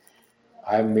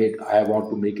 I want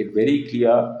to make it very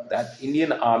clear that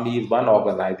Indian Army is one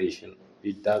organization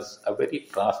which does a very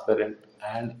transparent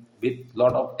and with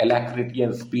lot of alacrity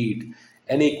and speed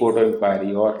any court of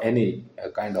inquiry or any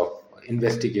kind of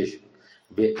investigation.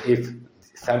 If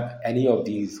any of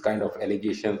these kind of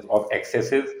allegations of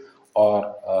excesses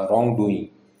or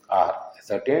wrongdoing are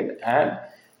ascertained, and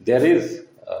there is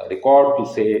a record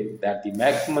to say that the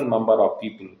maximum number of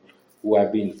people who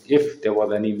have been, if there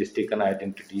was any mistaken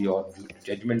identity or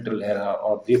judgmental error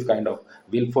or this kind of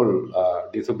willful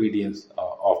disobedience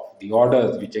of the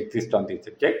orders which exist on this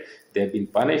subject, they have been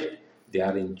punished, they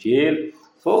are in jail.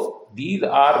 So these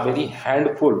are very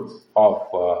handful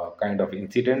of kind of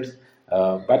incidents,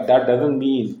 but that doesn't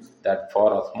mean that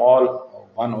for a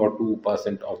small 1 or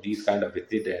 2% of these kind of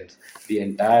incidents, the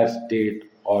entire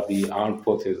state or the armed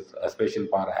forces special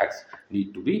power acts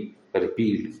need to be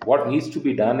repealed. What needs to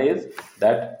be done is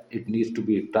that it needs to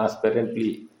be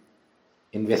transparently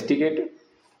investigated.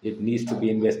 It needs to be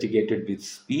investigated with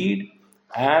speed,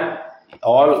 and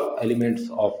all elements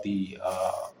of the,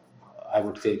 I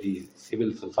would say, the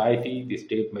civil society, the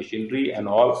state machinery, and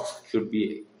all should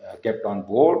be kept on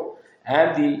board.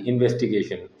 And the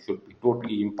investigation should be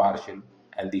totally impartial,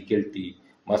 and the guilty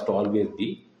must always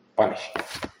be punished.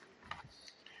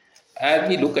 As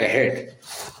we look ahead,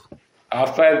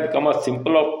 AFA has become a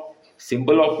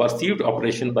symbol of perceived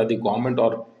operation by the government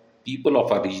or people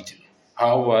of a region.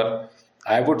 However,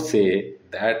 I would say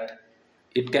that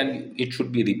it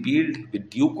should be repealed with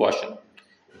due caution,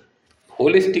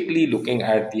 holistically looking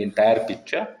at the entire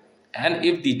picture, and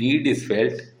if the need is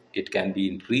felt, it can be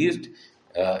increased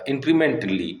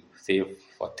incrementally, say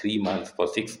for 3 months, for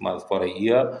 6 months, for a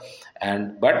year,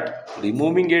 and but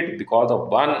removing it because of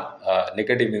one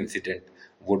negative incident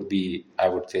would be, I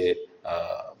would say,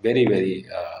 very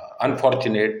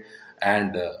unfortunate,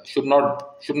 and should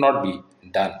not be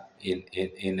done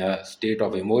in a state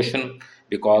of emotion,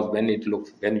 because when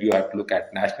you have to look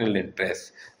at national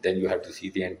interests, then you have to see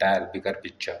the entire bigger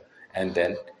picture and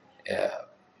then uh,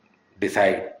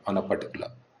 decide on a particular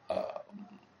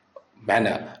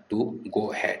manner to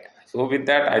go ahead. So with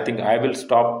that, I think I will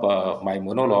stop my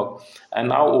monologue and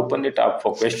now open it up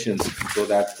for questions so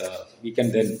that we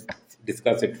can then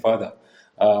discuss it further.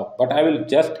 But I will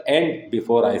just end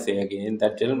before I say again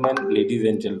that, gentlemen, ladies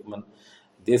and gentlemen,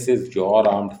 this is your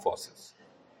armed forces.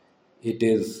 It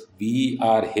is, we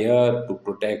are here to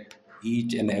protect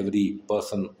each and every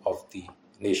person of the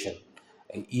nation,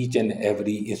 each and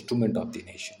every instrument of the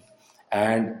nation.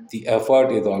 And the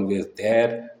effort is always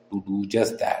there to do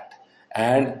just that.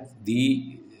 And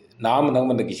the Nam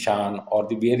Nagman Kishan or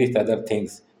the various other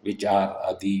things which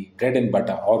are the bread and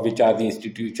butter, or which are the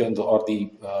institutions or the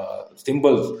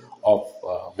symbols of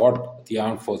what the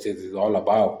armed forces is all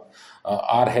about,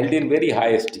 are held in very high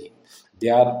esteem. They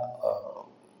are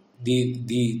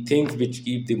the things which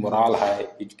keep the morale high,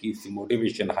 which keeps the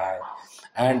motivation high,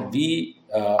 and we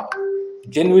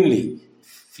genuinely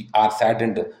are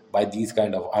saddened by these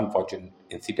kind of unfortunate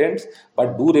incidents.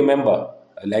 But do remember,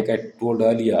 like I told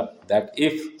earlier, that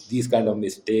if these kind of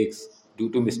mistakes due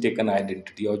to mistaken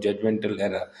identity or judgmental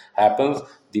error happens,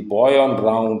 the boy on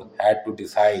ground had to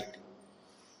decide.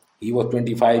 He was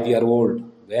 25-year old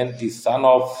when the son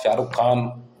of Shah Rukh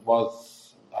Khan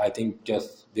was, I think,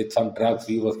 just with some drugs.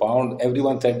 He was found.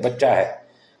 Everyone said, "Bacha hai,"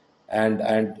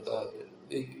 and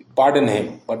pardon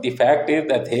him. But the fact is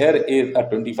that here is a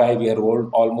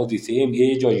 25-year-old, almost the same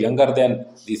age or younger than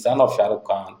the son of Shah Rukh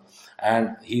Khan,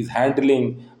 and he's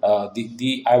handling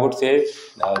the I would say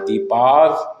the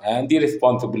powers and the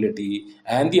responsibility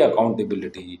and the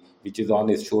accountability which is on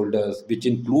his shoulders, which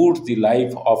includes the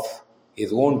life of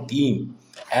his own team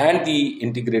and the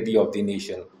integrity of the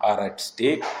nation are at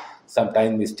stake.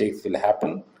 Sometimes mistakes will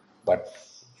happen, but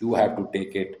you have to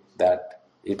take it that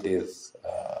it is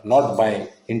not by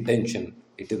intention,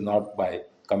 it is not by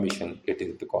commission, it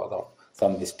is because of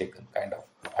some mistaken kind of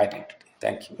identity.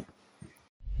 Thank you.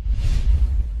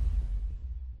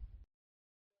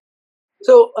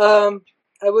 So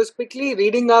I was quickly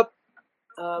reading up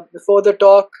before the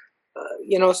talk,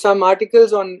 some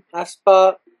articles on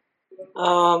ASPA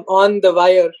on The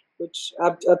Wire, which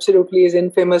absolutely is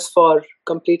infamous for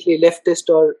completely leftist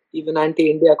or even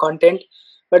anti-India content.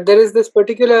 But there is this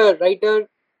particular writer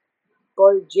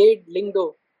called Jade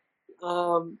Lingdo,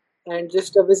 and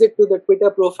just a visit to the Twitter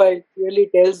profile clearly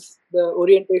tells the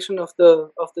orientation of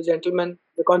the gentleman.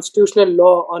 The constitutional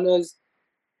law honors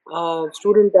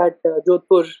student at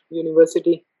Jodhpur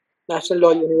University, National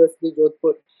Law University,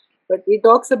 Jodhpur. But he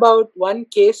talks about one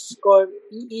case called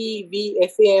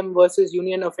EEVFAM versus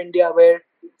Union of India, where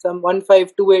some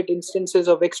 1528 instances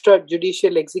of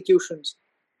extrajudicial executions.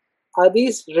 Are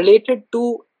these related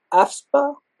to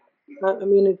AFSPA? I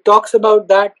mean, it talks about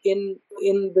that in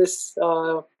this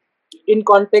in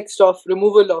context of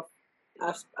removal of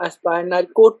ASPA, and I'll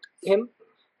quote him: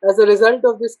 "As a result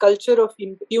of this culture of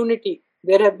impunity,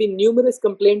 there have been numerous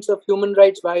complaints of human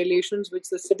rights violations which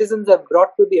the citizens have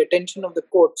brought to the attention of the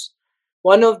courts.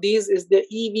 One of these is the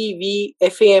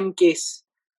EVVFAM case.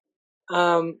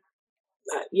 Um,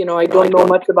 I don't know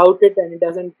much about it, and it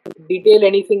doesn't detail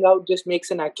anything out, just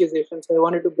makes an accusation. So I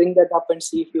wanted to bring that up and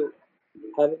see if you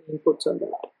have any inputs on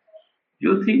that."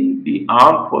 You see, the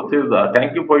armed forces,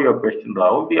 thank you for your question,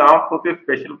 Rahul. The Armed Forces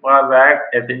Special Powers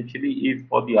Act essentially is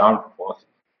for the armed forces.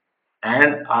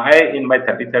 And I, in my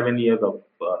 37 years of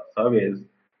service,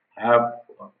 have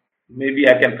maybe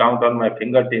I can count on my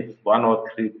fingertips one or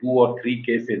three, two or three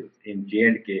cases in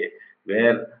J&K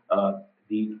where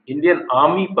the Indian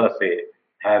Army per se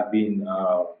has been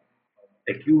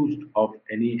accused of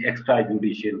any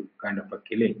extrajudicial kind of a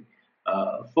killing.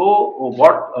 So,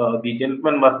 what the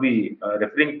gentleman must be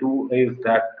referring to is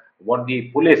that what the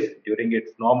police during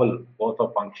its normal course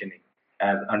of functioning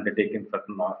has undertaken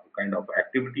certain kind of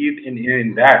activities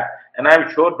in that, and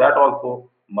I'm sure that also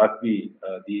must be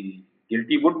the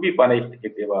guilty would be punished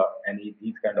if there were any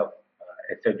these kind of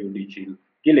extrajudicial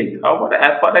killings. However,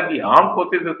 as far as the armed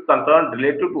forces is concerned,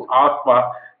 related to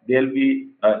ASPA, there'll be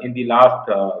in the last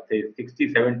say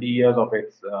 60, 70 years of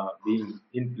its being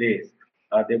in place,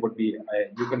 there would be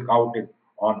you can count it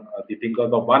on the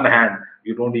fingers of one hand.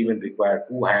 You don't even require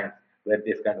two hands where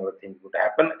this kind of a thing would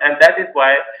happen, and that is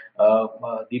why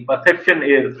the perception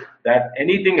is that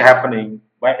anything happening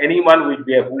by anyone who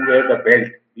wears the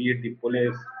belt, be it the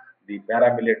police, the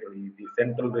paramilitary, the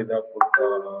central reserve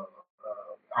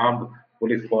armed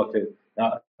police forces,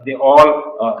 they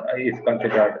all is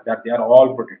considered that they are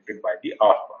all protected by the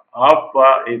AFPA.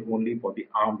 AFPA is only for the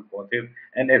armed forces,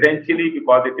 and essentially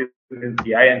because it is in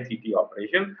CI and CT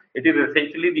operation, it is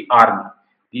essentially the army,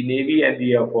 the navy, and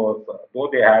the air force. Though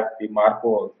they have the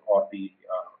Marcos or the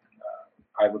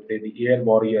I would say the air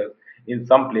warriors in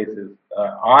some places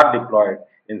are deployed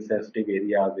in sensitive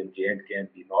areas in J&K and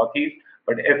the northeast,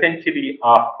 but essentially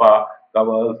AFPA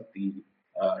covers the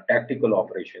tactical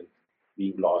operations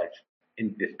being launched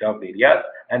in disturbed areas,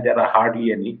 and there are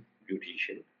hardly any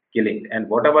judicial killings. And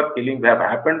whatever killings have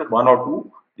happened, one or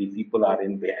two, the people are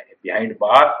in behind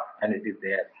bars, and it is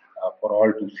there for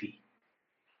all to see.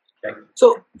 Thank you.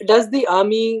 So, does the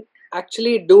army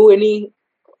actually do any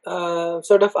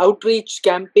sort of outreach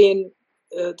campaign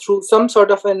through some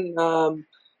sort of an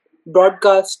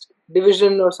broadcast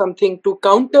division or something to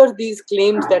counter these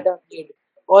claims that are made,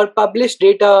 or publish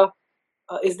data?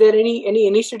 Is there any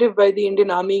initiative by the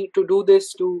Indian Army to do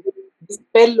this, to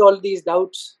dispel all these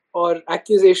doubts or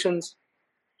accusations?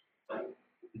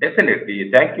 Definitely.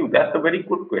 Thank you. That's a very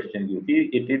good question. You see,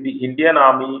 it is the Indian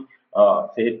Army,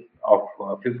 say,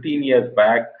 of 15 years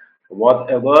back was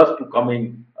averse to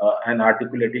coming and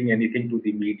articulating anything to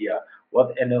the media,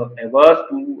 was averse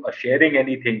to sharing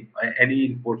anything, any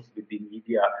inputs with the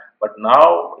media. But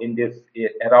now, in this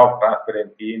era of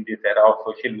transparency, in this era of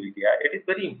social media, it is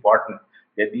very important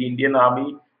that the Indian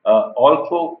Army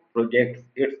also projects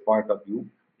its point of view.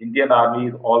 Indian Army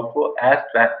is also as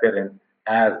transparent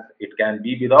as it can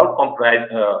be without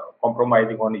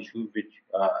compromising on issues which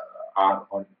are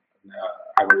on,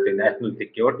 I would say, national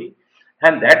security.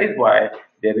 And that is why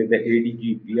there is a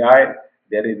ADG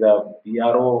there is a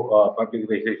PRO, Public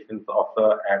Relations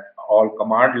Officer at all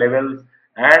command levels,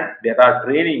 and there are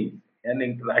trainings and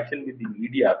interaction with the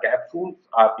media. Capsules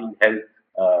are being held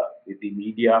with the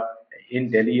media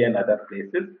in Delhi and other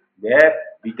places where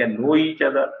we can know each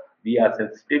other, we are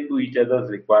sensitive to each other's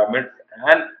requirements,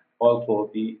 and also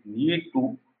the need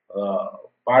to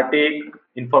partake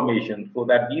information so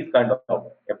that these kind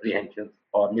of apprehensions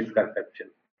or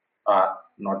misconceptions are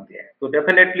not there. So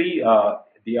definitely,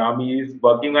 the army is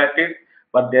working at it,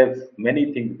 but there's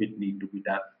many things which need to be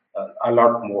done, a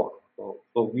lot more.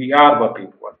 So we are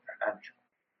working towards that. I'm sure.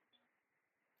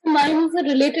 Mine is a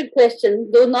related question,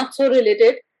 though not so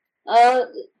related. Uh,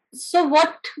 so,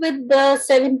 what with the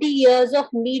 70 years of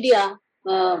media,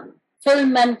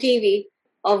 film and TV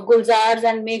of Gulzars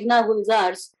and Meghna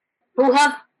Gulzars, who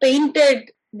have painted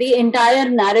the entire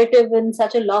narrative in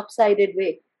such a lopsided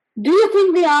way, do you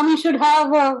think the army should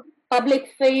have a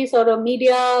public face or a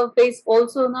media face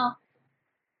also now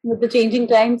with the changing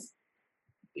times?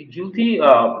 You see,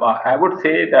 I would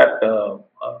say that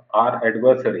our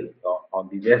adversary on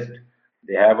the West,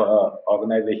 they have an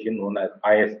organization known as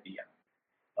ISPR.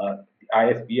 The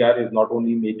ISPR is not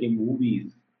only making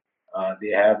movies, they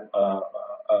have a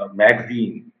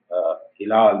magazine,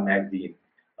 Hilal magazine.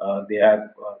 They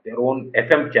have their own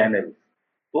FM channels.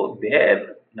 So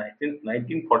there, since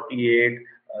 1948,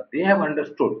 they have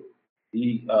understood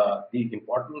the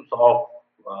importance of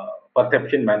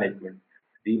perception management,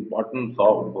 the importance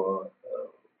of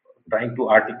trying to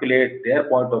articulate their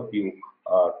point of view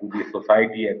to the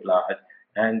society at large.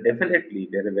 And definitely,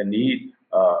 there is a need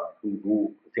to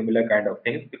do similar kind of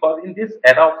things because in this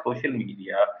era of social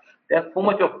media, there's so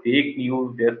much of fake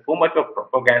news, there's so much of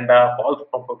propaganda, false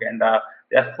propaganda,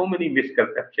 there are so many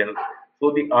misconceptions.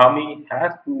 So the army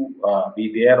has to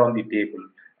be there on the table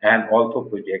and also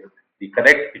project the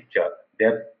correct picture,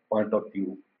 their point of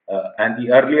view. And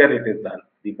the earlier it is done,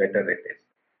 the better it is.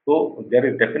 So there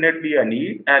is definitely a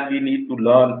need, and we need to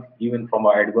learn even from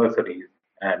our adversaries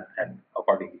and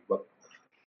accordingly work.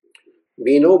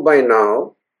 We know by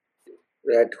now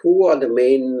that who are the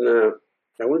main,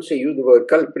 I won't say use the word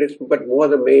culprits, but more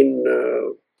the main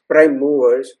prime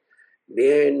movers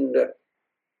behind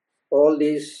all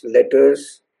these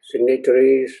letters,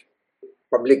 signatories,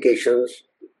 publications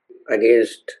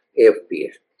against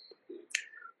AFPS.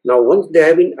 Now, once they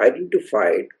have been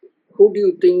identified, who do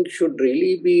you think should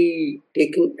really be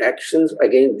taking actions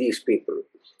against these people?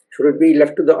 Should it be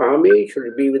left to the army? Should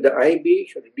it be with the IB?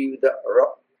 Should it be with the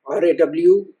RAW?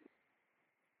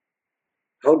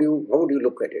 How would you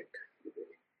look at it?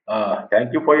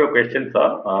 Thank you for your question,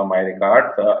 sir. My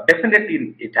regards.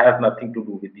 Definitely, it has nothing to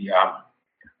do with the army.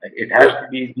 It has to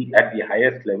be at the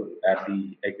highest level, at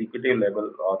the executive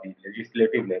level or the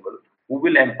legislative level, who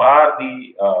will empower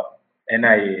the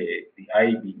NIA, the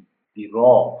IB, the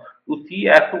RAW to see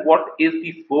as to what is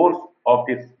the source of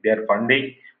this their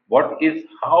funding, what is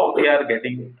how they are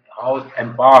getting how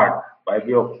empowered by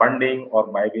way of funding or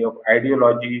by way of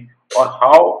ideology, or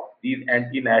how these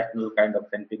anti-national kind of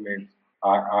sentiments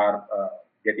are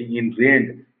getting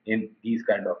ingrained in these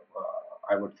kind of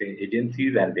I would say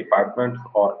agencies and departments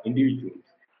or individuals.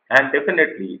 And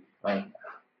definitely,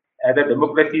 as a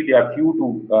democracy, they are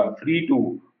free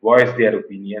to voice their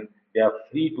opinion. They are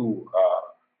free to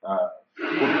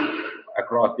put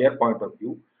across their point of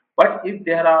view. But if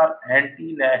there are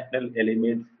anti-national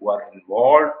elements who are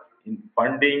involved in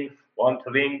funding,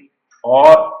 sponsoring,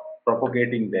 or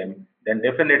propagating them, then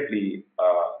definitely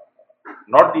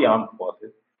not the armed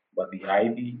forces, but the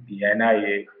IB, the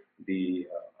NIA, the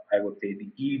I would say the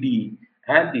ED,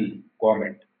 and the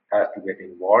government has to get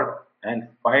involved and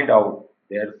find out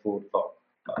their source of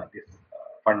this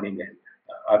funding and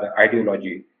other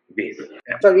ideology base.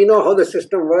 So we know how the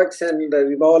system works, and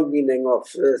we've all been young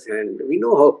officers, and we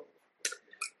know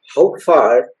how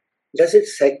far does it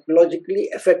psychologically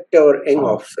affect our young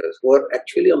officers who are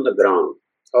actually on the ground,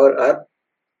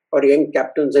 or young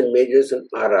captains and majors in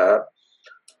RR,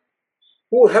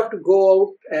 who have to go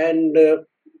out and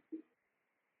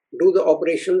do the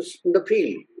operations in the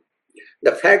field.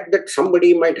 The fact that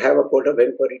somebody might have a court of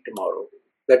inquiry tomorrow,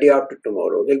 the day after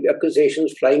tomorrow. There'll be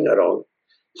accusations flying around.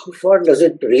 How far does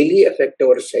it really affect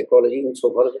our psychology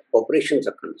insofar as operations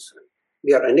are concerned?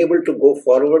 We are unable to go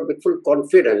forward with full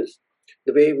confidence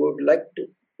the way we would like to.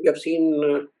 We have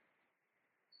seen,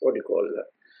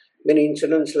 many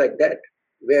incidents like that,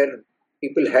 where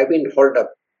people have been hauled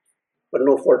up for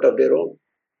no fault of their own.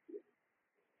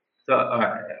 So,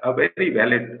 a very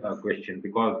valid question,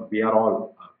 because we are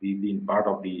all, we've been part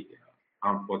of the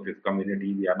armed forces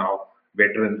community. We are now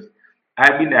veterans.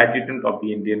 I've been adjutant of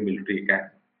the Indian Military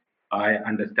Academy. I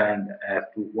understand as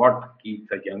to what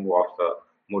keeps a young officer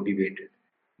motivated.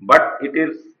 But it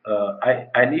is,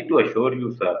 I need to assure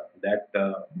you, sir, that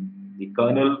the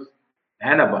colonels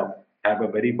and above have a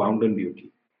very bounden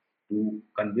duty to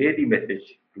convey the message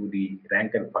to the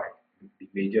rank and file, the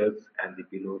majors and the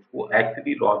belows who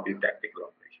actually launch the tactical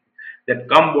operation. That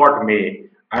come what may,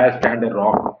 I stand a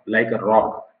rock like a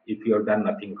rock if you have done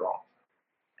nothing wrong.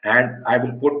 And I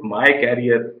will put my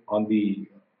career on the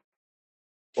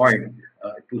point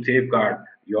to safeguard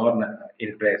your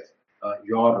interests,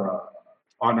 your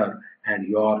honor, and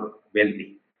your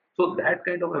well-being. So that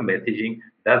kind of a messaging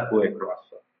does go across,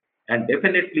 sir. And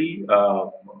definitely,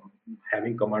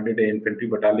 having commanded an infantry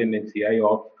battalion in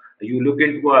CIO, you look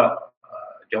into a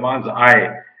Jawan's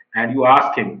eye and you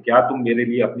ask him, "क्या तुम मेरे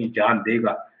लिए अपनी जान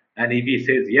देगा?" And if he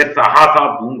says, "Yes, हाँ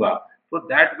साहब दूंगा," so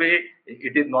that way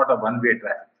it is not a one-way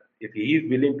traffic. If he is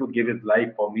willing to give his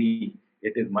life for me,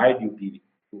 it is my duty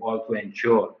to also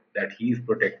ensure that he is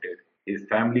protected, his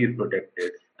family is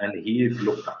protected, and he is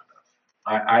looked after.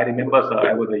 I remember, sir,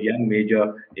 I was a young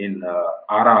major in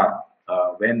RR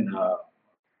when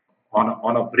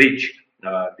on a bridge,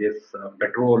 this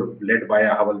patrol led by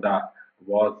a Havaldar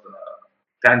was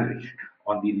sandwiched.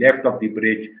 On the left of the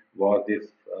bridge was this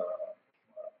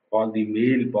all the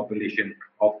male population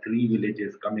of three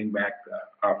villages coming back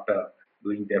after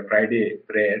doing their Friday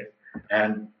prayers,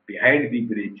 and behind the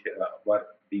bridge were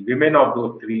the women of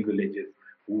those three villages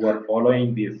who were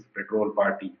following this patrol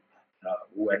party,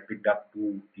 who had picked up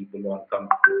two people on some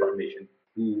information,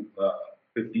 two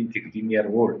 15,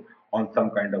 16-year-old on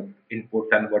some kind of inputs,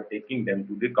 and were taking them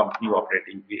to the company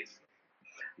operating base.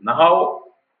 Now,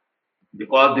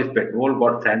 because this petrol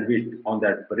got sandwiched on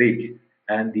that bridge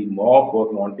and the mob was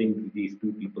wanting these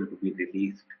two people to be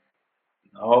released.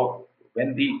 Now,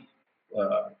 when the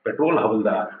petrol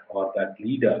havaldar or that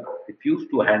leader refused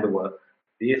to hand over,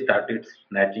 they started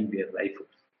snatching their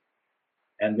rifles.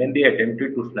 And when they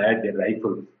attempted to snatch their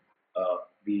rifles,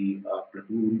 the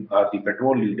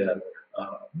patrol leader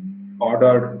uh,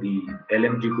 ordered the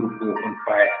LMG group to open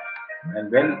fire.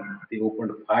 And when they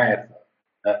opened fire,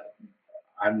 uh,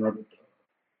 I'm not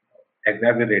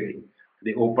exaggerating.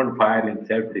 They opened fire in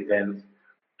self-defense,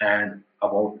 and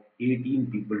about 18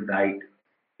 people died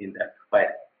in that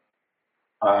fire,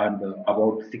 and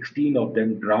about 16 of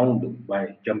them drowned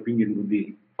by jumping into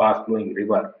the fast-flowing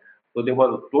river. So there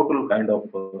was a total kind of,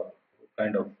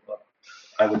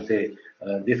 I would say,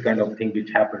 this kind of thing which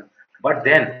happened. But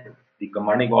then the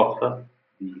commanding officer,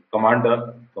 the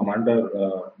commander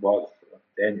was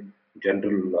then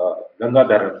General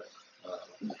Gangadhar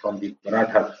from the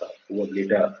Marathas, who was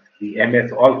later the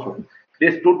MS also.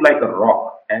 They stood like a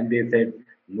rock and they said,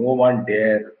 no one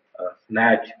dare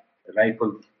snatch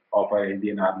rifles of our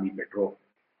Indian Army patrol.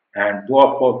 And though,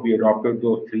 of course, we adopted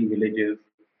those three villages,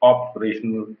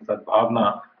 operational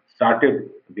Sadbhavna started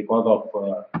because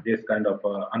of this kind of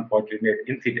unfortunate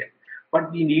incident.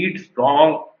 But we need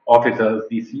strong officers.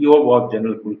 The CEO was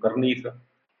General Kulkarni, sir.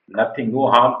 Nothing,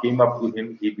 no harm came up to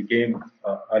him. He became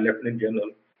a lieutenant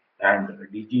general and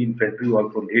DG infantry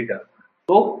also later.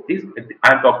 So this,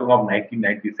 I'm talking of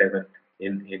 1997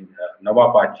 in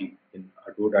Navapachi in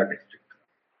Doda district,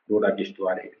 Doda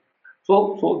Kishtwar area.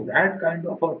 So that kind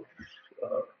of a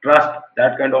trust,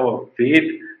 that kind of a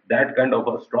faith, that kind of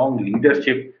a strong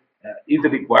leadership is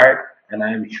required, and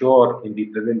I am sure in the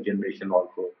present generation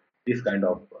also this kind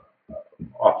of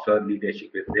officer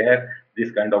leadership is there,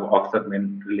 this kind of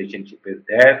officer-man relationship is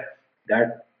there.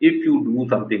 That if you do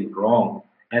something wrong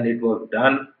and it was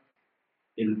done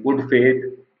in good faith,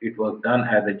 it was done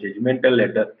as a judgmental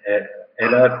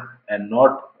error and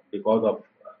not because of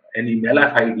any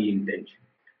mala fide intention,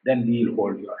 then we'll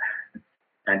hold your hand.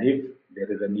 And if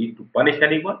there is a need to punish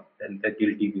anyone, then the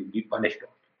guilty will be punished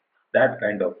also. That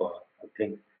kind of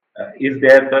thing is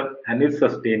there, sir, and is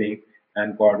sustaining,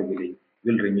 and God willing,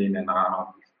 will remain in our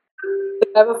armies.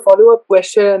 I have a follow-up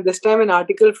question. This time, an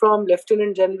article from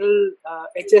Lieutenant General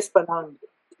H.S. Panang,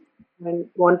 and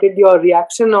wanted your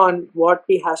reaction on what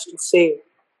he has to say.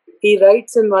 He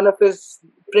writes in one of his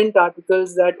print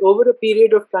articles that over a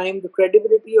period of time, the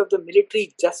credibility of the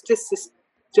military justice system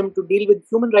system to deal with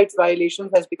human rights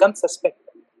violations has become suspect.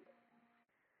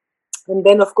 And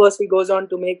then, of course, he goes on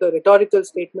to make a rhetorical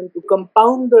statement to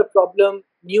compound the problem.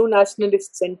 New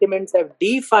nationalist sentiments have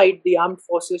defied the armed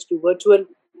forces to virtual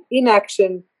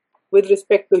inaction with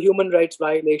respect to human rights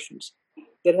violations.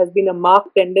 There has been a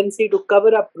marked tendency to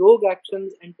cover up rogue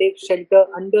actions and take shelter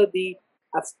under the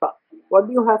ASPA. What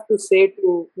do you have to say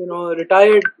to a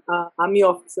retired army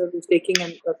officer who's taking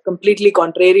a completely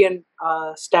contrarian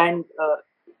stand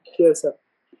here, sir?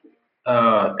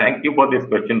 Thank you for this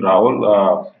question,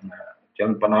 Rahul.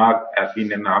 Chan Panag has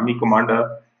been an army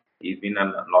commander. He's been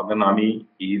in Northern Army.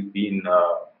 He's been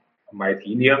my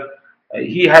senior.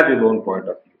 He has his own point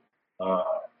of view.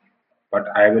 But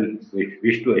I will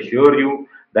wish to assure you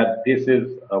that this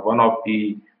is one of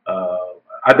the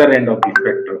other end of the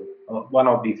spectrum, one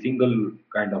of the single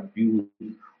kind of views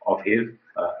of his.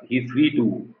 He's free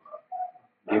to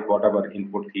give whatever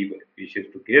input he wishes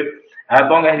to give, as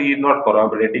long as he is not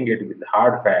corroborating it with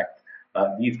hard facts.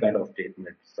 These kind of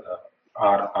statements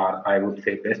are, I would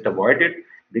say, best avoided,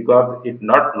 because it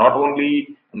not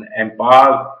only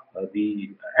empowers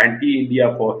the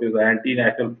anti-India forces,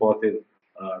 anti-national forces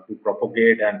to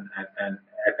propagate and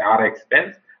at our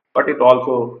expense, but it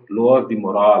also lowers the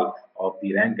morale of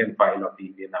the rank and file of the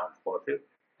Indian armed forces.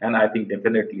 And I think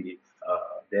definitely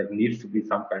there needs to be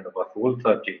some kind of a soul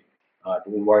searching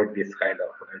to avoid this kind of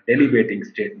delegating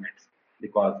statements,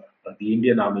 because the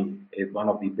Indian Army is one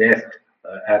of the best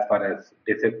as far as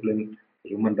discipline,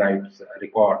 human rights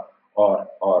record,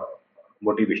 or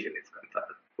motivation is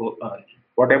concerned. So,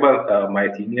 whatever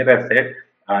my senior has said,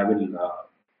 I will.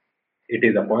 It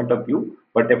is a point of view,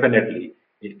 but definitely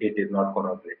it is not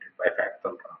corroborated by facts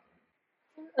or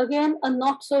ground. Again, a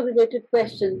not so related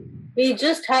question. We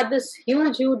just had this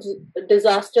huge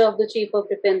disaster of the Chief of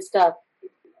Defense Staff,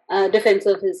 Defense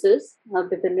Officers,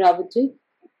 Bipin Rawatji,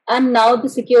 and now the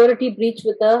security breach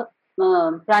with the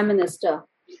Prime Minister.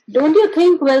 Don't you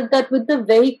think, well, that with the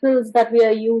vehicles that we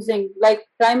are using, like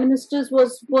Prime Minister's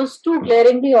was too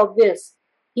glaringly obvious.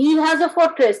 He has a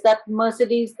Fortress, that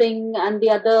Mercedes thing, and the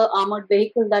other armored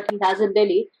vehicle that he has in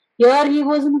Delhi. Here he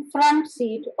was in front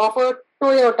seat of a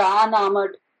Toyota,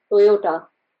 unarmored Toyota,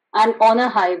 and on a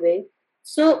highway.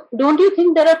 So don't you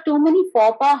think there are too many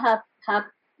faux pas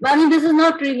I mean, this is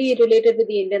not really related with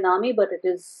the Indian Army, but it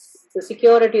is the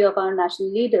security of our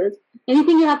national leaders.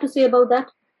 Anything you have to say about that?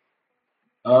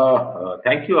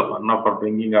 Thank you, Aparna, for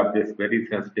bringing up this very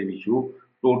sensitive issue.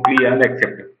 Totally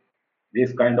unacceptable.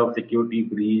 This kind of security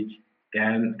breach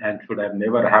can and should have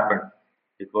never happened.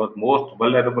 It was most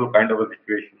vulnerable kind of a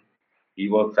situation. He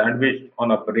was sandwiched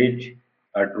on a bridge.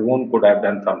 A drone could have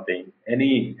done something.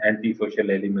 Any anti-social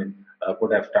element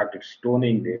could have started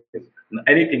stoning this.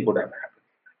 Anything could have happened.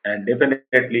 And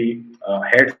definitely,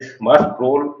 heads must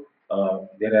roll.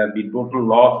 There has been total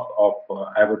loss of,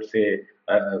 I would say,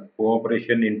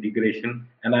 cooperation, integration,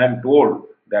 and I am told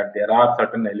that there are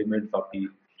certain elements of the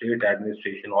state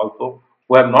administration also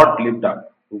who have not lived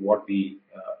up to what the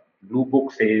blue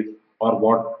book says, or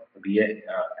what the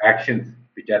actions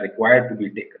which are required to be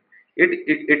taken.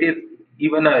 It is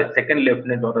even a second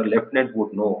lieutenant or a lieutenant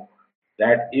would know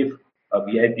that if a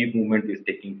VIP movement is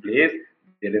taking place,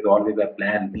 there is always a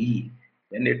plan B.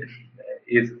 When it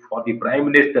is for the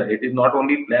prime minister, it is not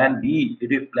only plan B,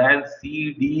 it is plan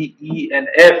C, D, E, and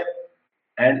F.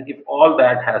 And if all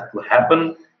that has to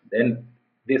happen, then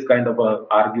this kind of a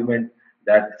argument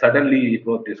that suddenly it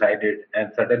was decided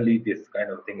and suddenly this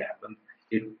kind of thing happens,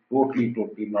 it totally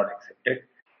not accepted.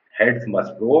 Heads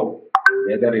must roll,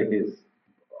 whether it is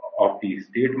of the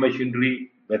state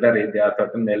machinery, whether there are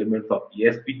certain elements of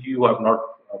ESPG who have not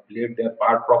played their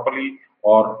part properly,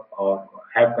 or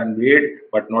have conveyed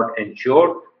but not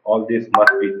ensured. All this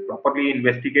must be properly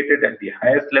investigated at the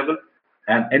highest level,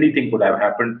 and anything could have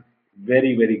happened.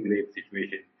 Very grave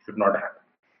situation should not happen.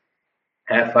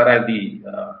 As far as the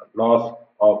loss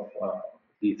of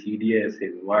the CDS,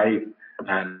 his wife,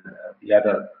 and the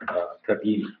other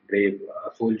 13 brave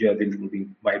soldiers,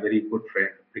 including my very good friend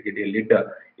Brigadier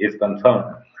Litter, is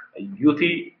concerned, you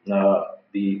see,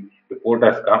 the report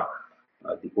has come.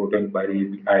 The court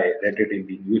inquiry, I read it in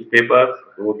the newspapers,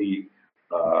 though the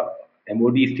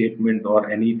MOD statement or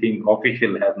anything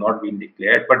official has not been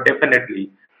declared, but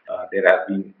definitely there has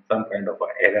been some kind of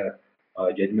error,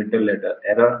 judgmental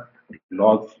error,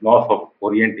 loss of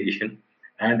orientation,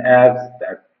 and as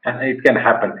that, and it can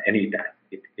happen anytime.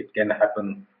 It can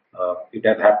happen. It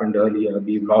has happened earlier.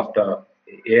 We've lost a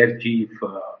air chief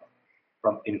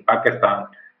from in Pakistan,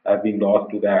 have been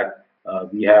lost to that.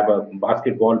 We have a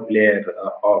basketball player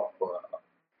of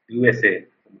USA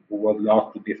who was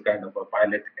lost to this kind of a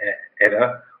pilot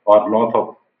error, or loss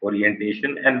of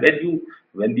orientation. And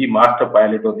when the master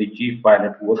pilot or the chief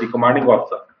pilot, who was the commanding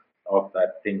officer of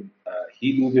that thing,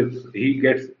 he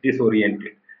gets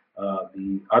disoriented.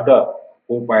 The other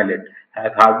co-pilot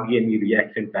has hardly any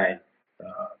reaction time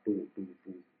to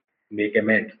make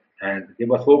amends, and they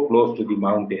were so close to the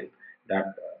mountain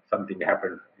that something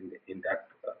happened in that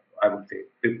I would say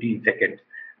 15 seconds,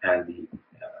 and the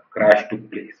crash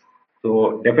took place.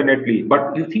 So definitely,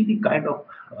 but you see the kind of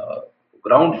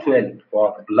groundswell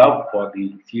for love for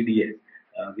the CDS,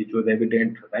 which was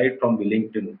evident right from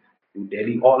Wellington to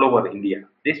Delhi, all over India.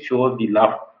 This shows the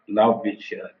love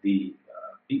which the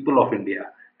people of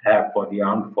India have for the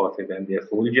armed forces and their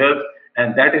soldiers,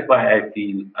 and that is why I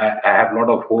feel I have a lot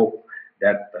of hope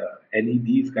that any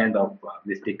these kind of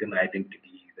mistaken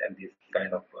identities and these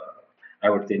kind of I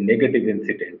would say negative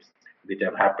incidents which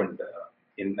have happened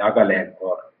in Nagaland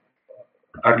or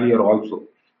earlier also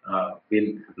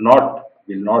will not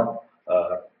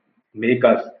make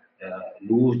us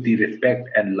lose the respect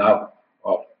and love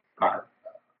of our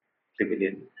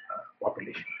civilian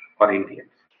population or Indians.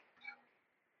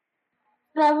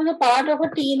 I was a part of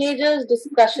a teenagers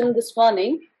discussion this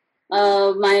morning.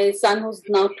 My son, who's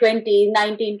now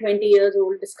 19, 20 years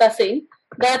old, discussing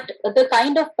that the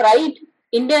kind of pride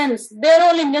Indians, they're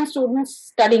all Indian students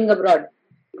studying abroad.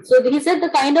 So he said the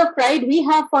kind of pride we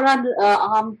have for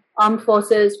our armed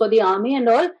forces, for the army and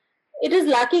all, it is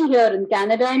lacking here in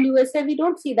Canada and USA. We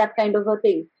don't see that kind of a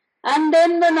thing. And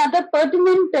then another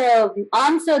pertinent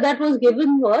answer that was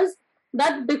given was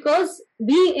that because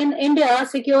we in India are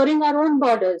securing our own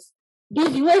borders,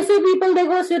 these USA people, they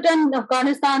go sit in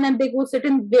Afghanistan and they go sit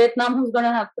in Vietnam, who's going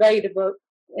to have pride about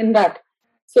in that.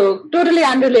 So totally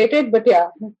unrelated, but yeah,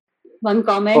 one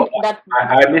comment So that.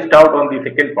 I missed out on the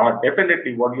second part.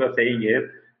 Definitely, what you are saying is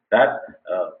that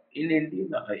in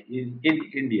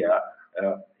India,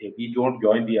 we don't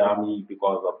join the army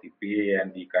because of the pay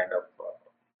and the kind of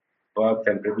perks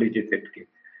and privileges it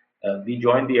gives. We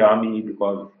join the army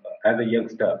because, as a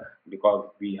youngster, because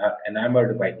we are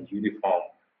enamored by the uniform,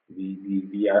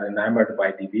 we are enamored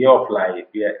by the way of life,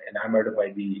 we are enamored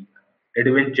by the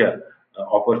adventure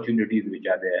opportunities which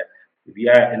are there. We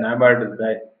are enamored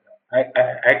that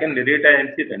I can relate an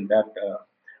incident that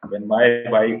when my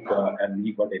wife and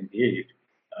me got engaged,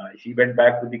 she went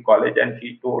back to the college and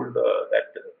she told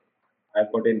that I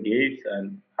got engaged,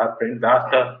 and her friends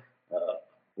asked her,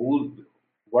 "Who,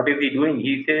 what is he doing?"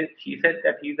 She said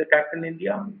that he's a captain in the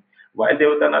army. While there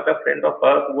was another friend of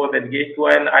hers who was engaged to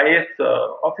an IS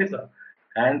officer,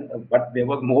 and but there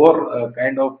was more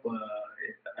kind of,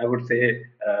 I would say,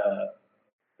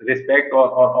 respect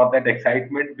or that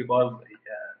excitement because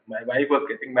my wife was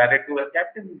getting married to a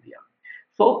captain in the army.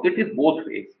 So it is both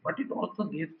ways, but it also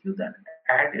gives you that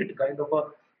added kind of a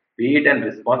weight and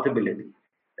responsibility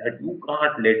that you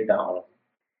can't let down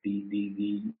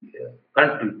the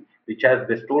country which has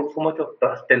bestowed so much of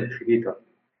trust and faith on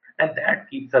you. And that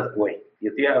keeps us going.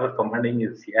 You see, I was commanding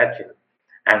in Siachen,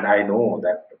 and I know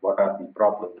that what are the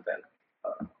problems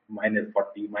and minus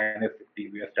 40, minus 50,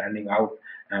 we are standing out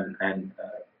and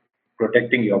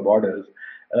protecting your borders.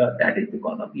 That is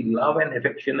because of the love and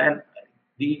affection and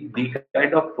the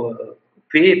kind of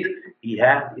faith he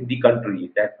has in the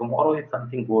country that tomorrow if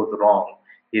something goes wrong,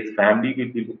 his family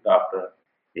will be looked after,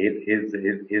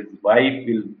 his wife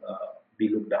will be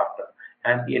looked after,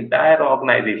 and the entire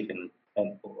organization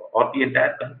or the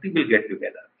entire country will get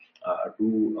together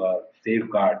to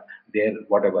safeguard their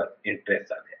whatever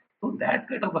interests are there. So that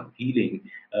kind of a feeling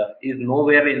is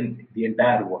nowhere in the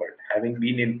entire world. Having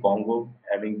been in Congo,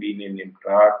 having been in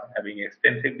Trat, having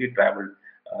extensively traveled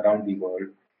around the world,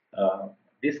 uh,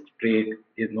 this trait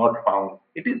is not found.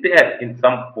 It is there in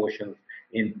some portions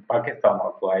in Pakistan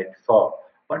also I saw,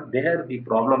 but there the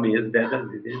problem is there's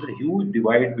a huge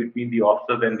divide between the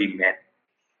officers and the men.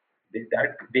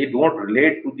 They don't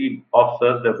relate to the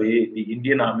officers the way the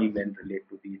Indian Army men relate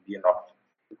to the Indian officers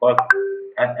because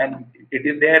and it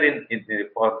is there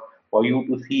for you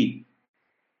to see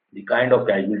the kind of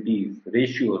casualties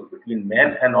ratios between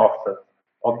men and officers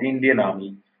of the Indian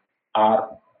Army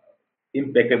are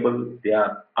impeccable. They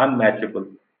are unmatchable.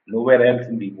 Nowhere else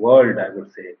in the world, I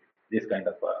would say, this kind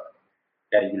of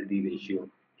casualty ratio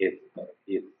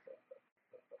is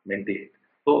maintained.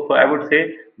 So I would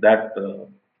say that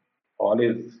all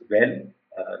is well.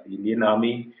 The Indian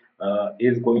Army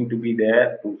is going to be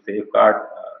there to safeguard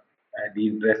the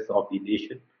interests of the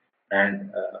nation,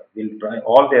 and will try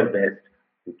all their best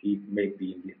to make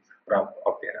the Indians proud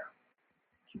of their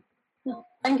army.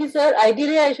 Thank you, sir.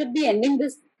 Ideally, I should be ending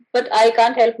this, but I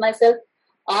can't help myself.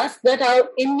 Ask that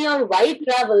in your wide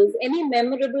travels, any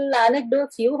memorable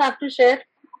anecdotes you have to share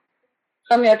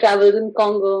from your travels in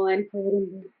Congo and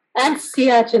and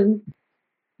Siachen.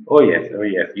 Oh yes, oh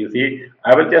yes. You see,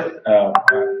 I will just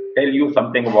tell you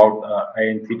something about an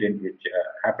incident which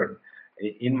happened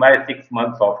in my 6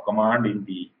 months of command in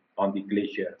the on the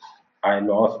glacier. I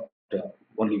lost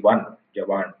only one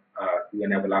Jawan to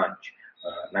an avalanche,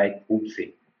 Naik Hoop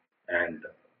Singh, and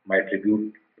my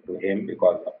tribute to him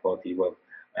because of course he was,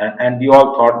 and we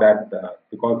all thought that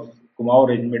because Kumaon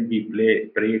regiment we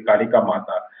pray Kalika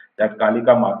Mata, that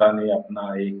Kalika Mata ने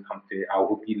अपना एक हमसे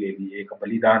आहुति ले ली, एक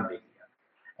बलिदान ले लिया.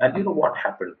 And you know what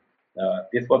happened?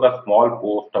 This was a small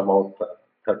post about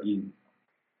 13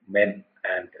 men,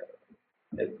 and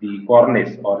the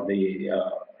cornice or the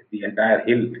entire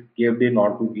hill caved in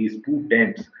onto these two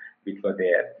tents which were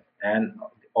there, and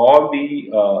all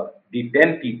the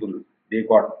 10 people they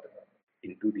got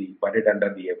into the buried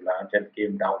under the avalanche and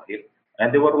came downhill,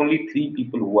 and there were only 3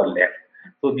 people who were left.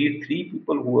 So these 3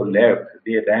 people who were left,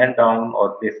 they ran down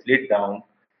or they slid down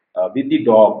with the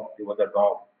dog. There was a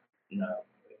dog, uh,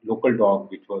 local dog,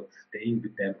 which was staying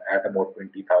with them at about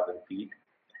 20,000 feet,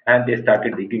 and they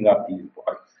started digging up these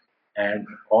boys. And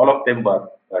all of them were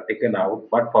taken out,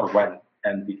 but for one,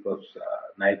 and which was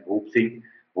Naik Bhoop Singh,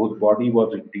 whose body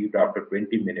was retrieved after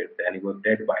 20 minutes, and he was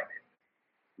dead by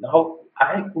then. Now,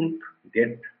 I couldn't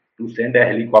get to send a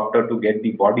helicopter to get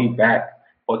the body back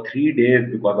for 3 days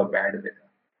because of bad weather.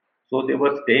 So they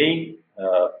were staying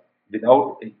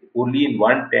without only in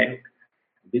one tent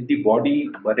with the body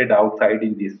buried outside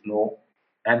in the snow.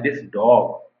 And this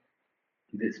dog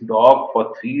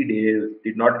for 3 days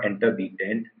did not enter the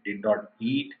tent, did not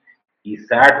eat. He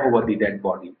sat over the dead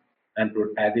body and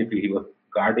as if he was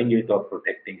guarding it or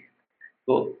protecting it.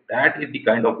 So that is the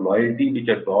kind of loyalty which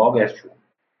a dog has shown.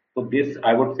 So this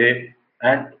I would say,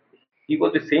 and he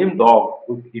was the same dog.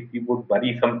 If you would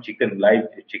bury some chicken, live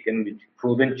chicken, which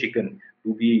frozen chicken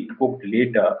to be cooked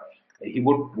later, he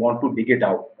would want to dig it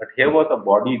out. But here was a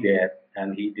body there,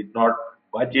 and he did not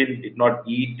budge in, did not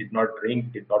eat, did not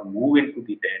drink, did not move into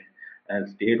the tent, and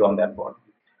stayed on that body.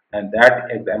 And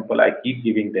that example I keep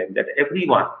giving them that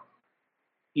everyone,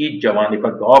 each Jawan, if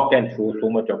a dog can show so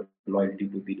much of loyalty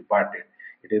to the departed,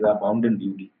 it is our bounden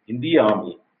duty in the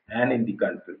army and in the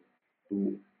country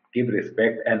to give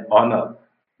respect and honor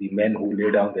the men who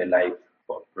lay down their lives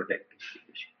for protecting the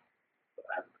nation. So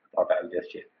I thought I'll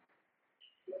just share.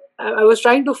 I was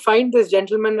trying to find this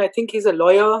gentleman. I think he's a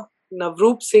lawyer,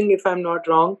 Navroop Singh, if I'm not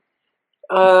wrong.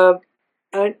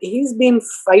 And he's been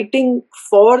fighting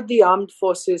for the armed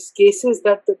forces, cases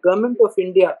that the government of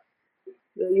India,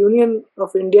 the Union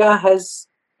of India, has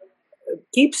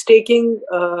keeps taking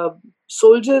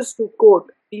soldiers to court.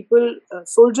 People,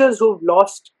 soldiers who've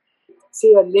lost,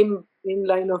 say, a limb in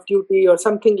line of duty or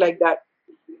something like that,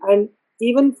 and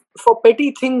even for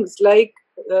petty things like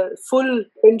full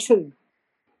pension.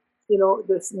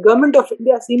 The government of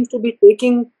India seems to be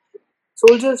taking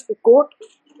soldiers to court,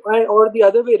 or the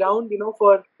other way around,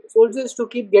 for soldiers to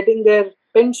keep getting their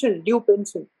pension, due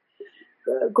pension.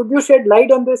 Could you shed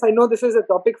light on this? I know this is a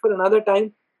topic for another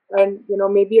time, and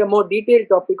maybe a more detailed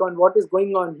topic on what is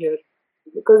going on here,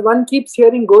 because one keeps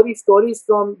hearing gory stories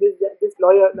from this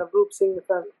lawyer Navroop Singh.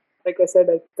 Like I said,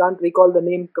 I can't recall the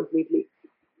name completely.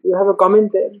 You have a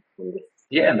comment there on this?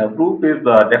 Yeah, Navroop is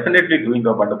definitely doing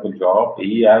a wonderful job.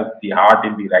 He has the heart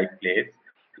in the right place.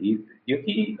 You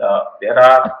see, there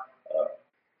are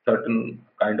certain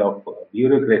kind of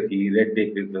bureaucracy, red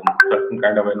tapeism, certain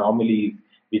kind of anomalies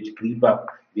which creep up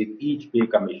with each pay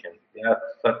commission. There are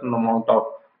certain amount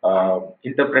of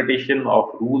interpretation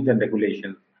of rules and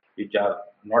regulations which are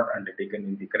not undertaken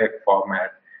in the correct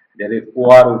format. There is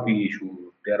OROP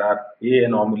issues. There are pay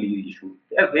anomaly issues.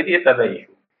 There are various other issues.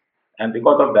 And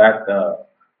because of that,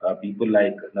 people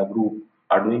like Navroop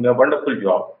are doing a wonderful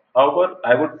job. However,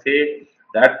 I would say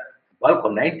that bulk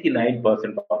of 99%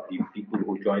 of the people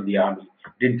who join the army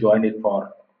didn't join it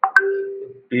for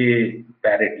pay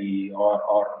parity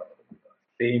or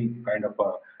same kind of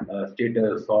a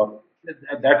status or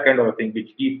that kind of a thing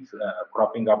which keeps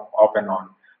cropping up off and on,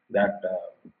 that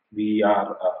we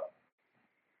are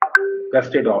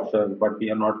custard officers, but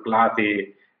we are not class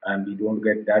A and we don't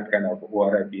get that kind of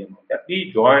ORIP and all that.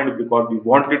 We joined because we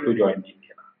wanted to join the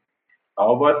Indian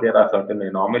Army. However, there are certain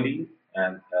anomalies,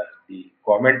 and the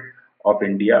government of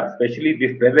India, especially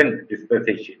this present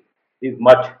dispensation, is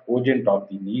much cogent of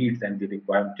the needs and the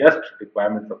just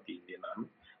requirements of the Indian Army.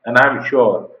 And I'm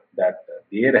sure that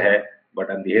there hai, but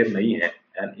andher nahi hai.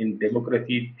 And in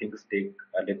democracy, things take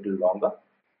a little longer.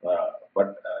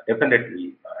 But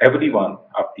definitely, everyone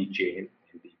up the chain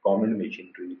in the government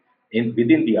machinery,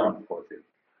 within the armed forces,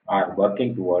 are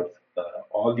working towards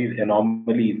all these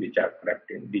anomalies which are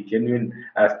crept in. The genuine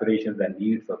aspirations and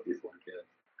needs of the soldiers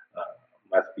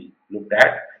must be looked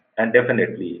at, and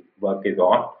definitely work is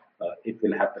on. It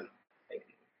will happen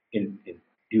in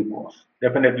due course.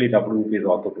 Definitely, WP is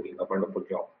also doing a wonderful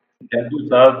job. Thank you,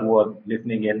 sir, who are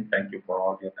listening in. Thank you for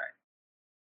all your time.